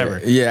shit.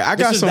 Whatever. Yeah, I got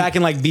this was some back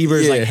in like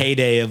Bieber's like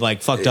heyday of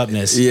like fucked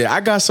upness. Yeah, I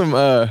got some.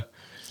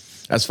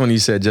 That's funny you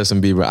said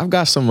Justin Bieber. I've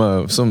got some.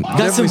 Got some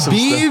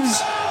Biebs.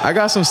 Stuff. I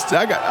got some.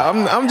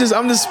 I'm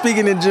just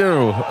speaking in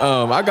general.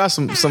 I got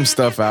some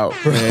stuff out,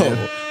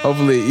 man.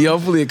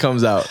 Hopefully it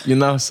comes out.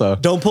 So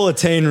don't pull a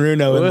Tane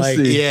Runo and like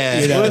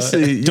see. We'll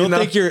see. Don't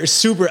think you're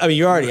super. I mean,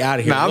 you're already out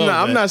of here.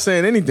 I'm not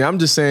saying anything. I'm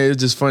just saying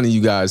it's just funny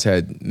you guys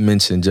had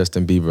mentioned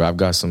Justin Bieber. I've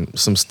got some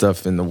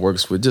stuff in the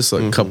works with just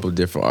a couple of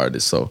different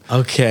artists. So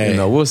okay,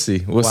 we'll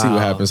see. We'll see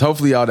what happens.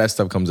 Hopefully all that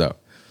stuff comes out.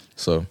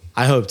 So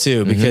I hope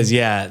too, because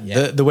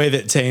the way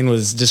that Tane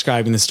was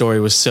describing the story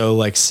was so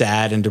like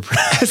sad and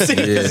depressing.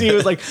 Because he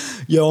was like,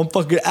 "Yo, I'm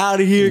fucking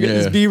out of here. Get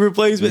this Bieber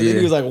placement." And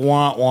he was like,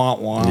 "Wah wah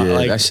wah." Yeah,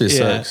 like, that shit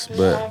sucks.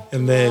 But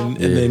and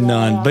then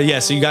none. But yeah,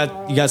 so you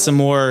got some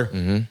more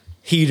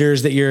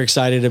heaters that you're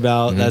excited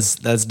about.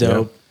 That's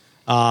dope.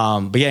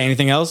 Yeah. But yeah,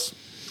 anything else?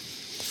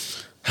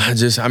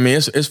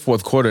 It's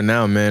fourth quarter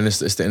now, man. It's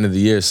the end of the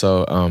year,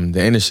 so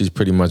the industry's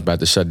pretty much about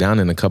to shut down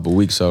in a couple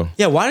weeks. So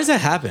yeah, why does that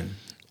happen?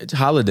 It's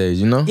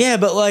holidays, Yeah,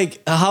 but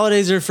like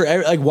holidays are for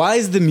like. Why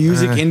is the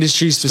music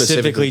industry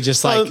specifically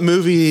just like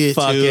movie?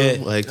 Fuck too.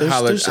 it. Like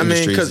there's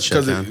because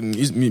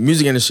the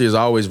music industry is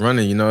always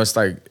running. It's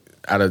like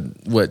out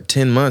of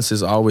 10 months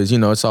is always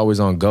it's always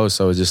on go.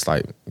 So it's just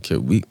like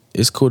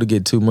it's cool to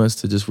get 2 months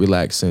to just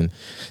relax and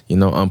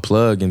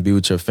unplug and be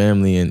with your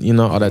family and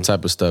all that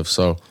type of stuff.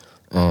 So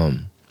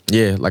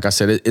like I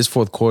said, it's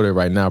fourth quarter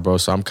right now, bro.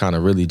 So I'm kind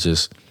of really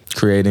just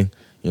creating.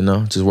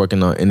 Just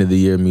working on end of the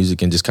year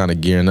music and just kind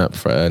of gearing up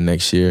for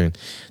next year and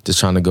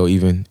just trying to go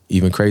even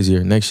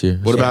crazier next year.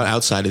 What about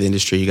outside of the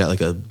industry? You got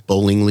like a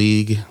bowling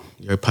league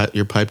you're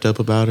piped up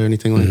about or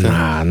anything like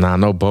that? Nah,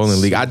 no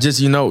bowling league. I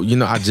just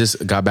I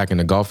just got back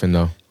into golfing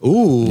though.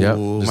 Ooh, yep.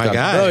 my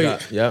guy.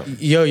 Yep.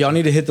 Yo, y'all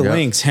need to hit the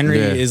links. Henry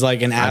is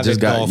like an avid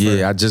golfer.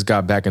 Yeah, I just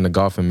got back into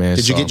golfing, man.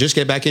 Did you just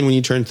get back in when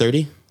you turned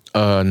 30?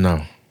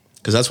 No.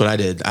 Because that's what I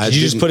did. Did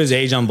you just put his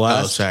age on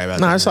blast? Oh, sorry about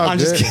that. No, it's all I'm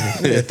good. just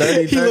kidding. Yeah,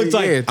 30, he looked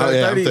like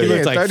 30,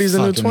 30's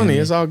a new 20.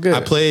 It's all good.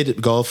 I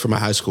played golf for my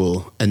high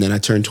school, and then I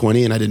turned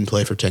 20, and I didn't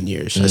play for 10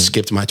 years. I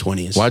skipped my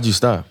 20s. Why'd you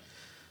stop?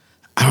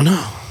 I don't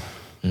know.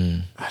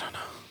 I don't know.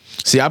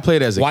 See, I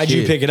played as a kid. Why'd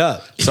you pick it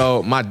up?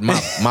 So my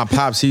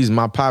pops, he's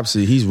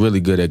really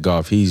good at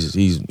golf.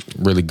 He's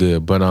really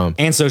good, but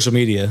and social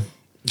media.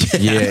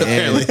 Yeah,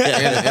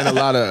 and a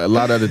lot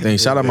of other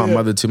things. Shout out my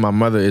mother too. My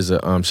mother is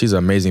she's an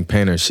amazing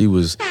painter.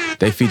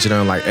 They featured her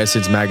on like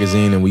Essence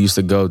magazine, and we used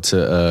to go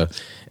to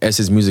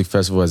Essence Music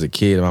Festival as a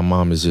kid. And my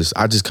mom is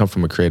I just come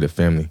from a creative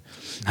family,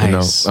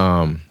 nice.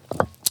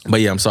 But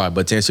yeah, I'm sorry.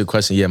 But to answer your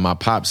question, yeah, my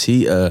pops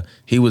he's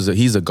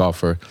a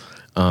golfer,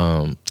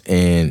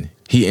 and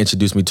he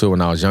introduced me to it when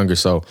I was younger.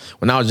 So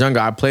when I was younger,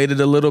 I played it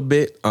a little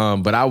bit,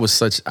 but I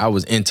was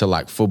into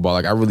like football.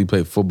 Like I really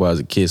played football as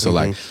a kid. So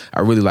like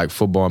I really like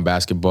football and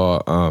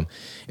basketball.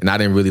 And I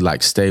didn't really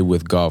like stay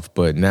with golf.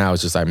 But now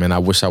it's just like, man, I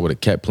wish I would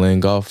have kept playing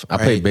golf. I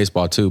played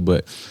baseball too,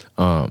 but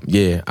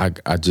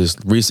I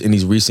just in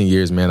these recent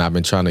years, man, I've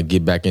been trying to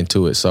get back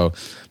into it. So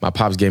my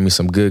pops gave me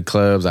some good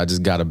clubs. I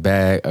just got a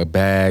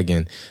bag,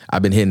 and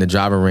I've been hitting the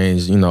driving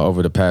range,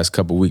 over the past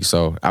couple weeks.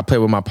 So I played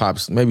with my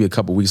pops maybe a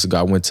couple weeks ago.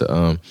 I went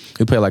to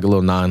we played like a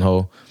little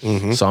 9-hole.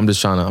 So I'm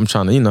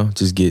trying to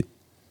just get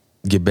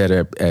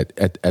better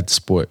at the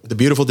sport. The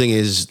beautiful thing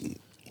is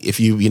if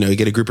you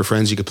get a group of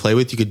friends you could play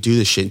with, you could do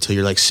this shit until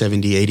you're like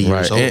 70, 80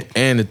 years old.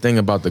 And the thing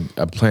about the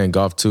playing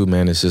golf too,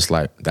 man, it's just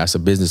like that's a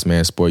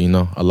businessman sport.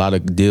 A lot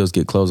of deals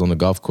get closed on the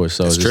golf course,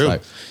 so That's it's just true.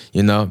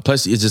 like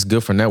plus it's just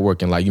good for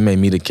networking. Like you may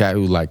meet a cat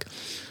who like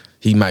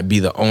he might be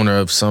the owner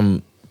of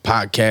some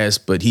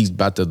podcast, but he's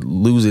about to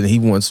lose it. And he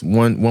wants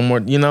one more.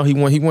 He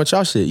wants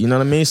y'all shit. You know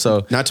what I mean?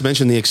 So not to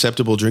mention the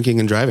acceptable drinking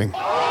and driving.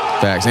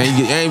 Facts,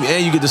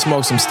 and you get to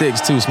smoke some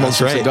sticks too, smoke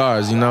some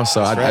cigars.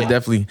 So I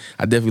definitely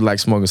like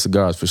smoking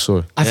cigars for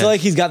sure. I feel like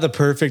he's got the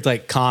perfect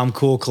like calm,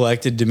 cool,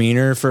 collected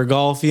demeanor for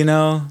golf.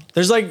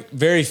 There's like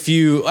very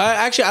few.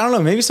 Actually, I don't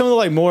know. Maybe some of the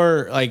like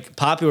more like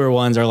popular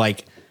ones are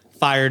like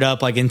fired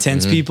up, like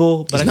intense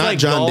people. But He's I feel not like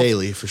John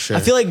Daly for sure. I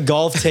feel like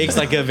golf takes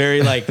like a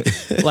very like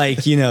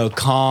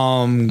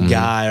calm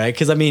guy, right?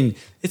 Because I mean,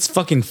 it's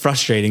fucking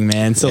frustrating,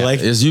 man. So like,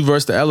 it's you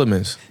versus the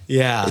elements.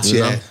 Yeah,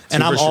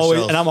 and I'm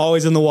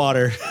always in the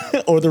water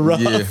or the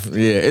rough. Yeah,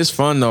 it's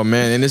fun though,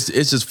 man, and it's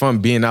just fun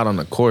being out on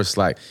the course,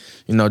 like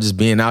just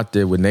being out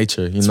there with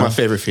nature. It's my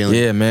favorite feeling.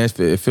 Yeah, man,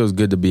 it feels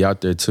good to be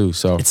out there too.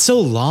 So it's so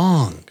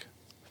long.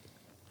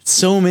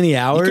 So many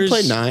hours. You can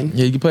play 9.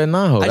 Yeah, you can play a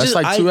 9 hole. That's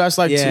like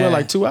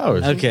 2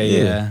 hours.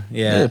 Okay,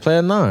 yeah. Play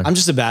a 9. I'm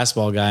just a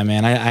basketball guy,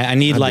 man. I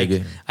need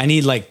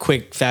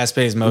quick, fast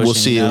paced motion. We'll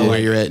see where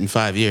you're at in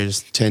 5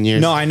 years, 10 years.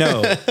 No, I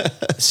know.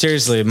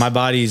 Seriously, my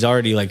body's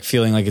already like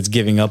feeling like it's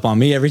giving up on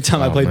me every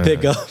time I play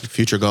pickup.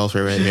 Future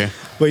golfer right here.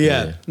 But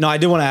no, I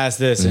did want to ask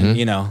this, and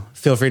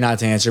feel free not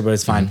to answer, but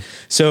it's fine.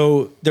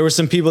 So there were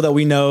some people that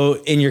we know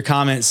in your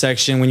comment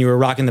section when you were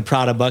rocking the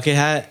Prada bucket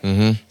hat,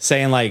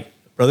 saying like,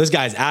 bro, this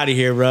guy's out of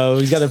here, bro.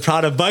 He's got the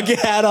Prada bucket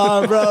hat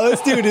on, bro.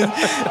 This dude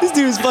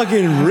is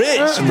fucking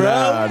rich,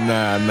 bro.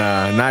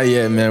 Nah, not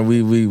yet, man.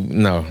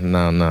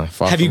 No.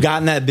 Have you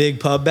gotten that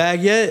big pub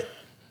bag yet?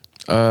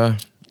 Yeah,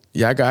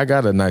 I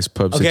got a nice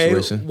pub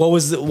situation. What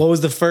was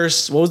the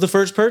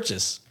first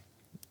purchase?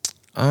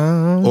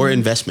 Or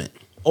investment.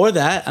 Or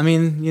that. I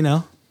mean,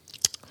 Well,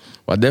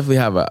 I definitely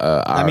have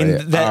a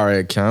IRA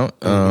account,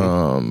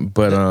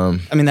 but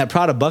I mean, that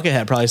Prada bucket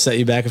hat probably set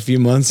you back a few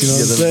months. You know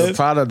what I'm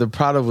saying? The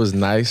Prada was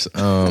nice,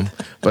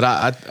 but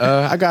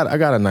I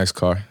got a nice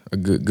car, a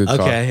good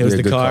car. Okay, it was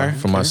the car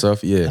for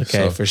myself. Yeah.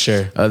 Okay, for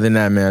sure. Other than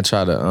that, man, I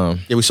try to.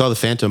 Yeah, we saw the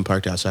Phantom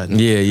parked outside.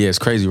 Yeah, it's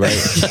crazy, right?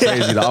 It's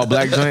crazy, the all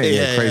black joint.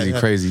 Yeah,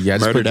 crazy. Yeah,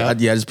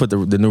 I just put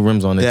the new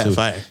rims on it too.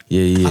 Fire.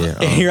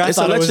 Yeah. It's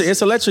electric.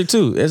 It's electric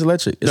too. It's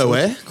electric. No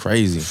way.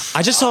 Crazy.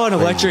 I just saw an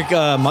electric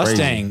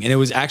Mustang, and it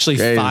was actually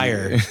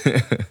fire.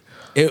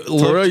 It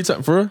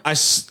looked, for real?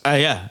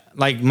 Yeah.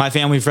 Like my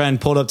family friend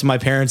pulled up to my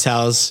parents'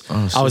 house.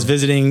 I was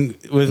visiting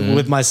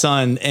with my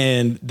son,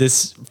 and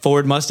this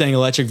Ford Mustang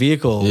electric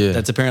vehicle. Yeah.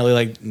 That's apparently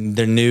like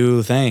their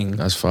new thing.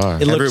 That's fire.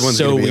 It looked Everyone's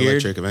so gonna be weird.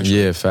 electric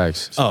eventually. Yeah,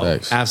 facts. Oh,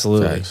 facts.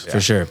 absolutely, Facts.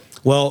 for sure.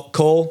 Well,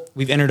 Cole,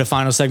 we've entered a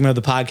final segment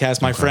of the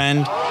podcast. My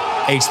friend,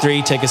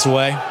 H3, take us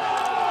away.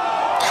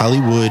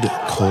 Hollywood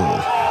Cole.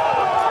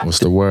 What's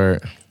the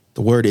word?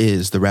 The word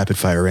is the rapid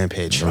fire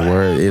rampage. The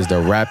word is the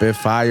rapid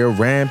fire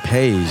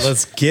rampage.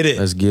 Let's get it.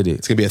 Let's get it.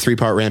 It's going to be a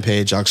 3-part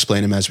rampage. I'll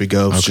explain them as we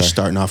go. Okay. Just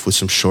starting off with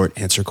some short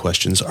answer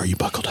questions. Are you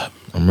buckled up?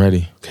 I'm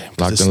ready. Okay.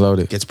 Locked and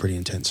loaded. Gets pretty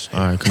intense.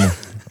 All right, come on.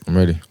 I'm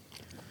ready.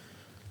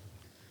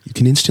 You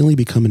can instantly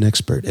become an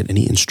expert at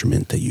any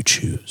instrument that you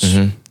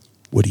choose.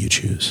 What do you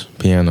choose?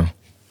 Piano.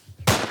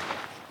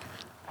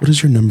 What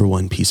is your number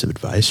one piece of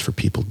advice for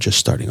people just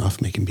starting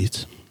off making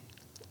beats?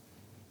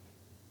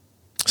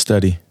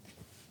 Study.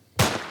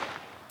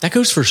 That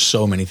goes for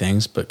so many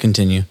things, but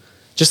continue.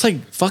 Just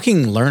like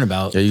fucking learn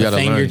about Yeah, you the gotta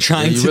thing learn. you're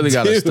trying to do. You really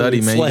gotta study,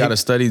 It's man. like- You gotta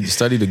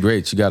study the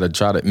greats. You gotta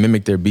try to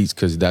mimic their beats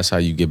because that's how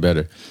you get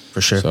better. For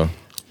sure. So,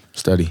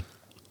 study.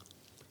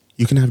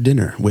 You can have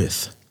dinner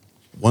with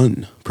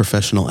 1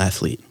 professional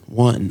athlete,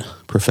 1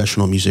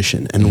 professional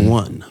musician, and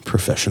 1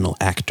 professional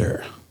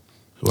actor.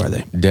 Who are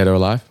they? Dead or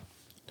alive?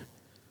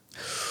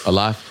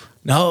 Alive.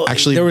 No,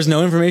 Actually- there was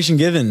no information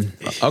given.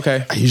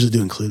 Okay. I usually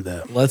do include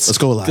that. Let's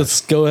go live. Let's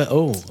go.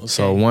 Okay.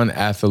 So one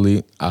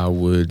athlete, I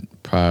would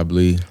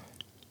probably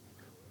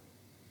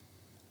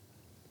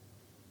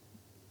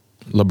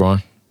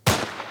LeBron.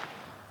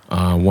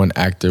 One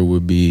actor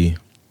would be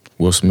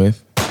Will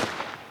Smith.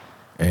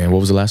 And what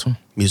was the last one?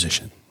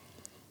 Musician.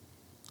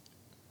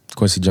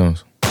 Quincy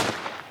Jones.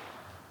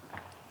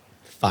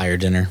 Fire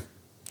dinner.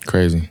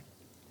 Crazy.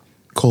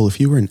 Cole, if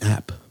you were an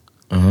app,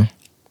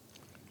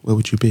 what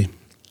would you be?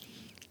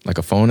 Like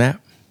a phone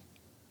app?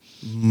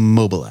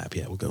 Mobile app.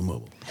 Yeah, we'll go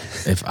mobile.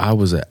 If I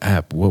was an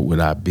app, what would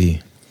I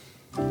be?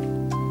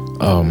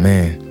 Oh,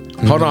 man.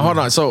 Hold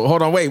on. So,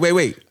 hold on.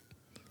 Wait.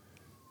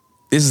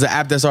 This is an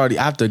app that's already,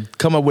 I have to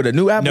come up with a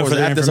new app? No or is it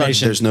further an app that's already-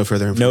 information. There's no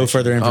further information. No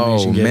further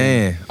information Oh, given.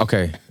 man.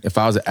 Okay. If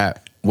I was an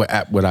app, what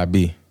app would I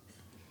be?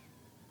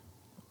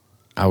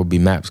 I would be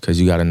Maps because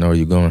you got to know where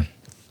you're going.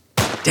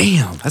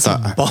 Damn, that's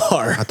a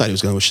bar. I thought he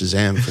was going with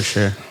Shazam for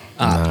sure.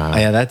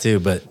 Yeah, that too.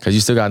 But Because you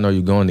still got to know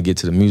you're going to get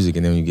to the music,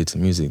 and then when you get to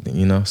the music,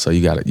 then, so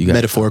you got to.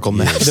 Metaphorical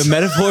maps. the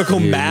metaphorical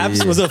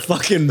maps was a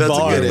fucking That's a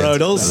bar, good bro. answer.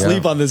 Don't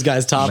sleep on this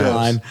guy's top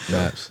line.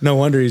 Maps. No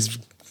wonder he's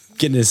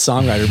getting his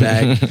songwriter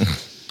bag.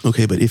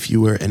 Okay, but if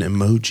you were an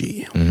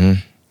emoji,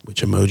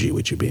 which emoji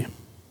would you be?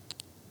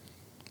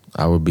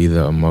 I would be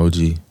the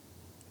emoji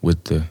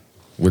with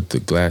the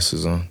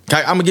glasses on.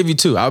 I'm gonna give you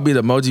two. I'll be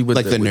the emoji with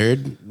Like the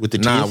nerd with the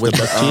teeth? with the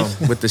buck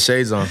teeth? with the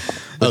shades on.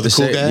 Oh, the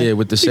cool guy? Yeah,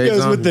 with the He shades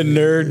goes on. with the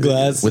nerd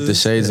glasses. with the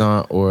shades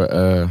on, or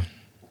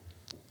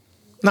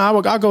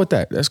I'll go with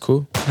that. That's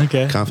cool.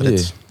 Okay.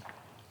 Confidence.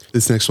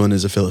 This next one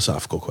is a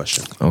philosophical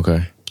question.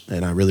 Okay.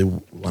 And I really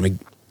want to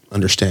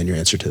understand your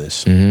answer to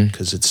this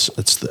because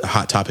it's the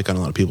hot topic on a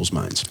lot of people's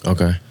minds.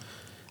 Okay.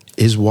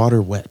 Is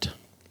water wet?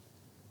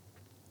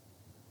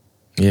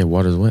 Yeah,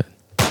 water's wet.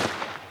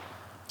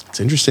 It's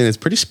interesting. It's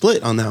pretty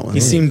split on that one. He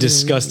seemed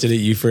disgusted at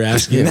you for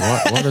asking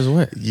that. Yeah, water's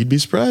wet. You'd be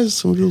surprised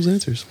some of people's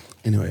answers.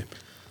 Anyway,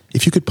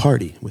 if you could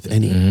party with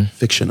any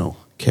fictional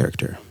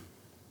character,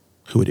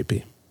 who would it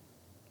be?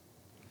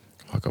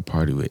 If I could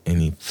party with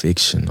any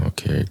fictional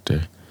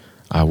character,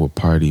 I would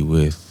party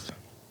with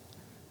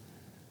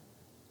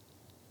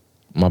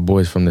my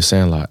boys from The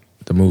Sandlot,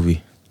 the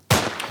movie.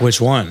 Which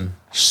one?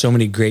 So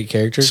many great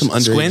characters. Some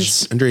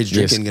underage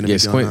drinking going to be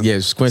going on. Yeah,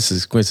 Squints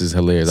is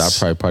hilarious. I'll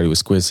probably party with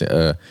Squints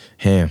and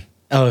Ham.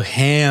 Oh,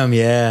 Ham,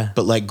 yeah.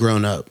 But like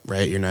grown up,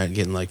 right? You're not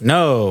getting like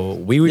No,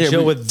 we would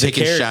chill with the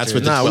taking shots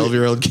with the characters.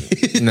 12-year-old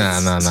kids.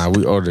 Nah.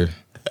 We older.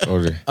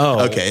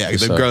 Oh, Okay, yeah, they're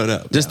So, grown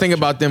up. Just think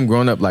about them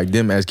growing up like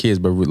them as kids,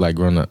 but like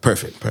grown up.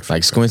 Perfect.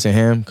 Like Squints and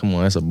Ham. Come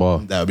on, that's a ball.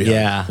 That would be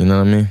yeah. You know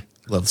what I mean?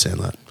 Love the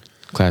Sandlot.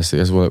 Classic.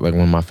 That's what like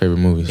one of my favorite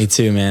movies. Me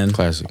too, man.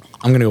 Classic.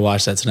 I'm gonna go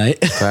watch that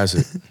tonight.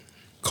 Classic.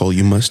 Cole,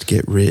 you must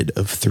get rid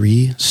of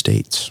 3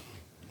 states.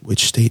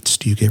 Which states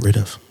do you get rid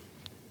of?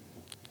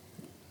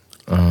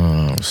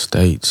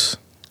 States.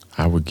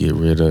 I would get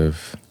rid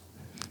of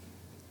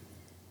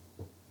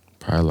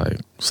probably like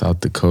South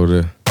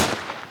Dakota.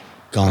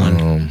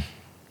 Gone.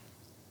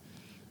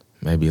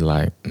 Maybe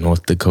like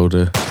North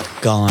Dakota.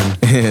 Gone.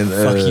 And,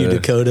 Fuck you,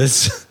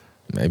 Dakotas.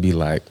 Maybe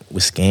like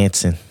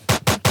Wisconsin.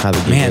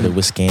 Probably get rid Man, of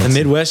Wisconsin. the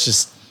Midwest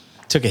just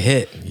took a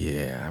hit.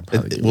 Yeah, I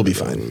probably get We'll be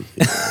rid of fine.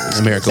 it.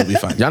 America will be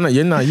fine. Y'all know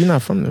you're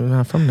not from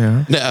there,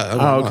 huh?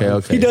 No,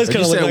 Okay. He does But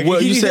kinda you look said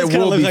like- he you does said kinda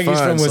we'll look be like he's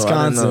fine, from so I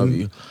didn't know if Wisconsin.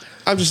 you-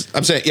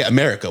 I'm saying, yeah,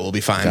 America will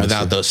be fine Gotcha.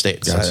 without those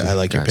states. Gotcha. I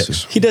like your Gotcha.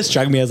 picks. He does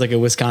strike me as like a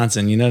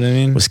Wisconsin. You know what I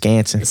mean?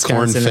 Wisconsin.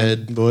 Wisconsin.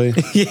 Corn-fed boy.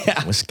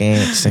 Yeah.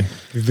 Wisconsin.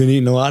 We've been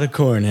eating a lot of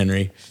corn,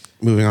 Henry.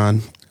 Moving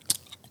on.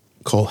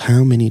 Cole,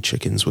 how many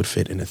chickens would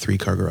fit in a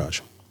 3-car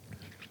garage?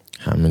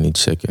 How many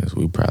chickens?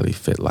 We probably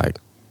fit like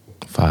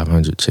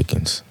 500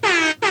 chickens.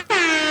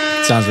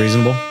 Sounds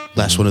reasonable.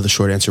 Last one of the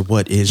short answer.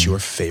 What is your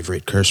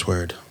favorite curse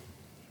word?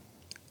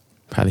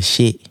 Probably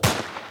shit.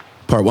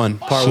 Part 1.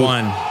 Part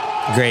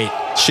 1. Great.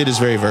 Shit is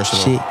very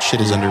versatile.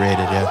 Shit is underrated,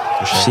 yeah.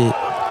 For sure. Shit.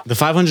 The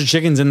 500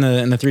 chickens in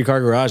the 3-car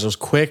garage was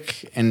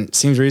quick and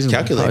seems reasonable.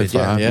 Calculated,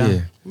 Probably yeah. five,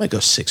 yeah. Might go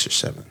 6 or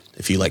 7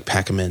 if you like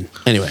pack them in.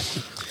 Anyway,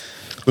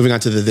 moving on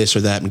to the this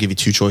or that and give you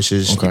 2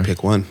 choices. Okay. You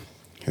pick one.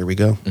 Here we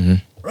go.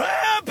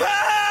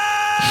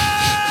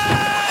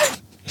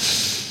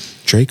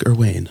 Drake or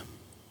Wayne?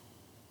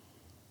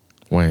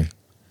 Wayne.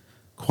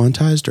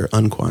 Quantized or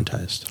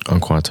unquantized?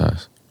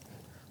 Unquantized.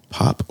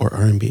 Pop or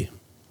R&B?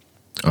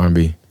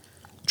 R&B.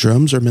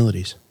 Drums or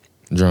melodies?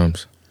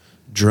 Drums.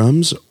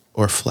 Drums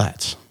or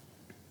flats?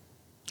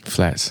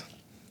 Flats.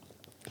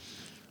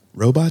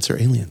 Robots or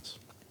aliens?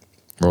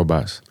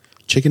 Robots.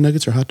 Chicken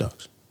nuggets or hot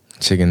dogs?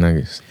 Chicken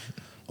nuggets.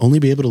 Only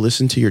be able to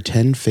listen to your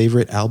 10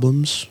 favorite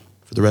albums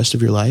for the rest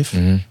of your life?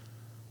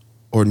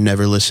 Or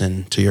never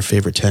listen to your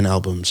favorite 10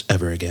 albums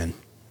ever again?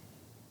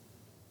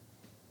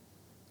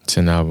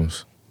 10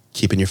 albums.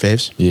 Keeping your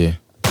faves? Yeah.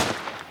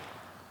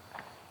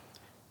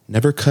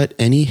 Never cut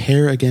any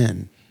hair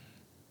again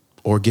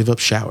or give up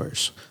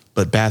showers,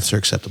 but baths are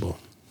acceptable.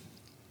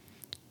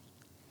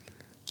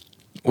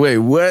 Wait,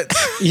 what?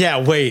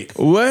 Yeah, wait.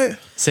 What?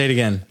 Say it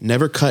again.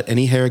 Never cut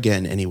any hair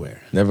again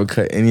anywhere. Never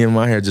cut any of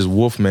my hair. Just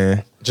wolf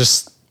man.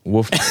 Just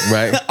Wolf,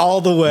 right?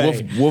 all the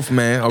way. Wolf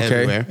man.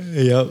 Okay. Everywhere.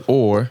 Yep.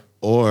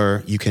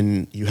 Or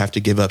you have to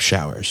give up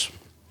showers,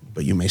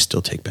 but you may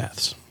still take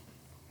baths.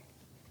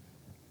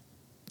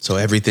 So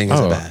everything is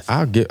a bath.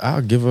 I'll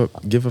give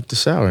up the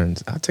shower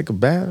and I'll take a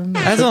bath.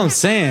 That's what I'm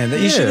saying.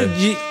 You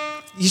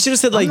should have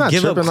said like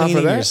give up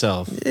cleaning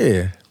yourself.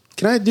 Yeah.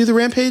 Can I do the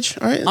rampage?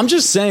 All right. I'm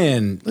just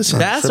saying, Listen,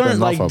 baths tripping aren't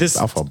like off a- this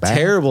off a bath.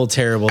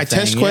 terrible I thing.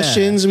 test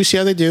questions. We see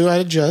how they do. I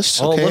adjust.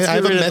 Oh, Okay. let's I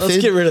have get a rid of- method.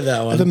 let's get rid of that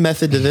I one. have a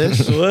method to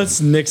this.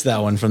 Let's nix that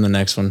one from the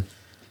next one.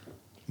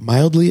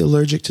 Mildly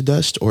allergic to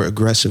dust or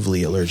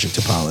aggressively allergic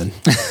to pollen?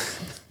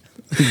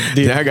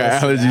 Dude, Yeah, I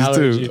got that's an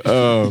allergies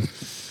too.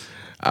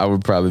 I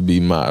would probably be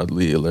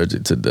mildly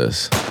allergic to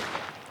dust.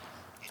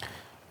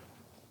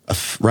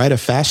 Ride a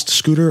fast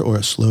scooter or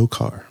a slow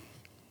car?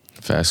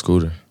 Fast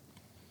scooter.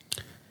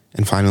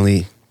 And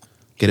finally,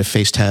 get a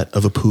face tat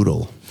of a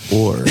poodle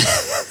or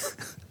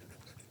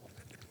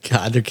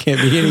God, there can't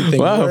be anything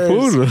Wow,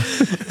 worse.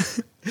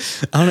 poodle.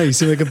 I don't know. You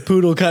seem like a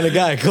poodle kind of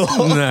guy,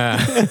 Cole. Nah.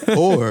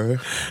 or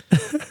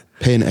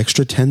pay an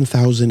extra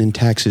 $10,000 in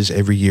taxes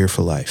every year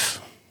for life.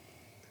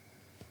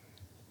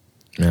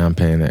 Man, I'm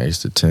paying that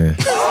extra 10.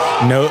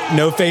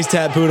 No face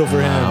tap poodle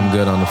for him. I'm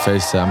good on the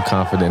face tap. I'm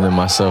confident in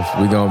myself.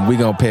 We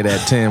gonna pay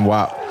that 10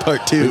 WAP.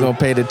 Part 2. We gonna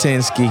pay the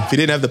 10 ski. If he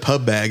didn't have the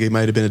pub bag, it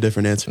might have been a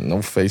different answer.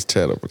 No face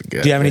tat over the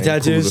guy. Do you have any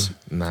tattoos?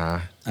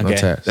 Nah, no Okay.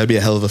 tats. That'd be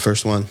a hell of a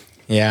first one.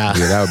 Yeah.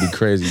 Yeah, that would be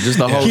crazy. Just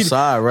the whole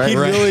side, right? He'd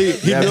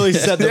really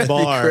set the That'd be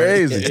bar.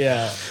 crazy.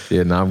 Yeah.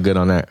 Yeah, no, I'm good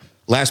on that.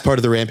 Last part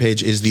of the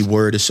rampage is the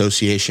word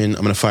association.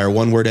 I'm going to fire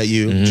one word at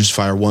you. Just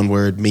fire one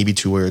word, maybe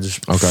 2 words.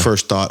 Okay.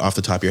 First thought off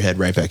the top of your head,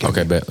 right back in.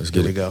 Okay, bet. Let's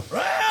get Here it. we go.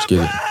 Let's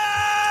get it.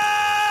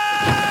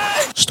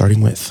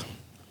 Starting with,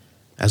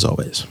 as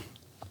always,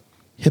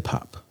 hip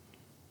hop,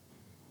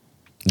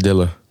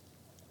 Dilla,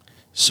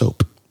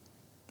 soap,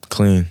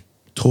 clean,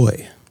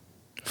 toy,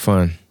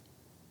 fun,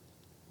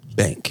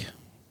 bank,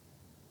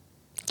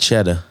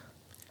 cheddar,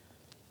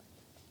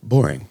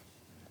 boring,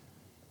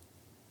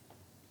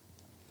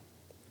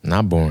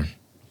 not boring,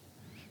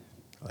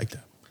 I like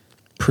that,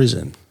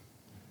 prison,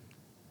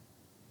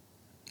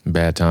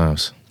 bad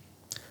times,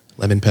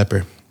 lemon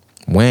pepper,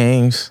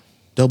 wings,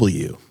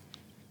 W,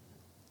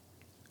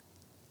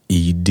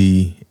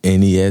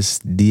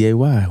 EDNESDAY,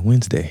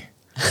 Wednesday.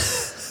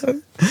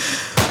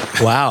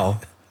 Wow.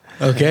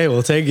 Okay,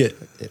 we'll take it.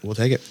 We'll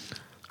take it,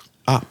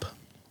 op,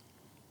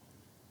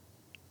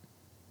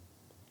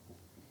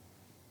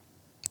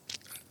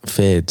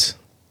 Feds,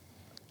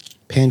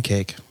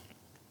 pancake,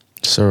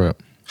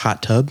 syrup,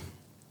 hot tub,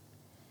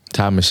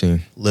 time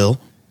machine, Lil,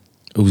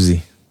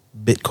 Uzi,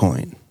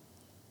 Bitcoin,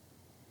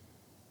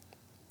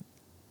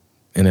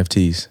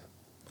 NFTs,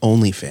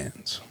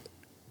 OnlyFans,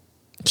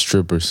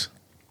 strippers,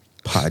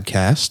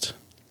 podcast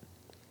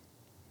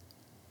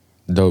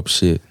dope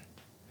shit.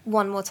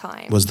 One more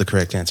time. was the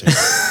correct answer.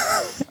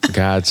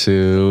 Got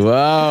you.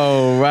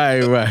 Oh,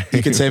 right.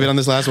 You can save it on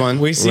this last one.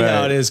 We see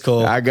how it is,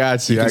 Cole. I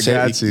got you. You can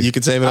save- you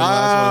can save it on the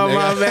last one.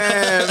 Oh, my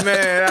man.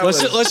 that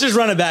Let's was- just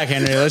run it back,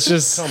 Henry. Let's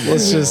just.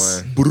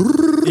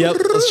 Yep.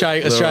 Let's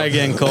try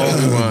again, Cole.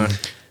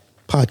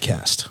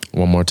 Podcast.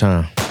 One more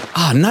time.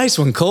 Ah, nice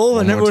one, Cole.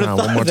 I never would have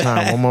thought One more of that.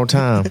 time. One more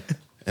time.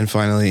 And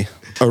finally,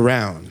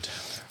 around.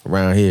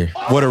 Around here.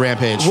 What a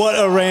rampage. What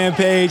a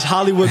rampage.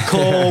 Hollywood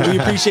Cole, we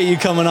appreciate you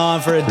coming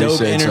on for a dope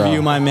Appreciate interview,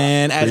 y'all. my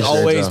man. As Appreciate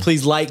always, y'all.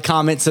 please like,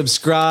 comment,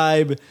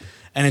 subscribe.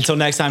 And until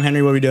next time,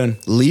 Henry, what are we doing?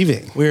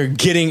 Leaving. We're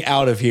getting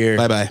out of here.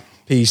 Bye-bye.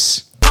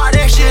 Peace. Pop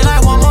that shit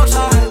like one more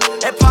time.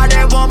 They pop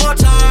that one more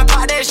time.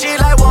 Pop that shit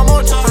like one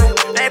more time.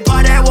 They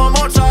pop that one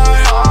more time.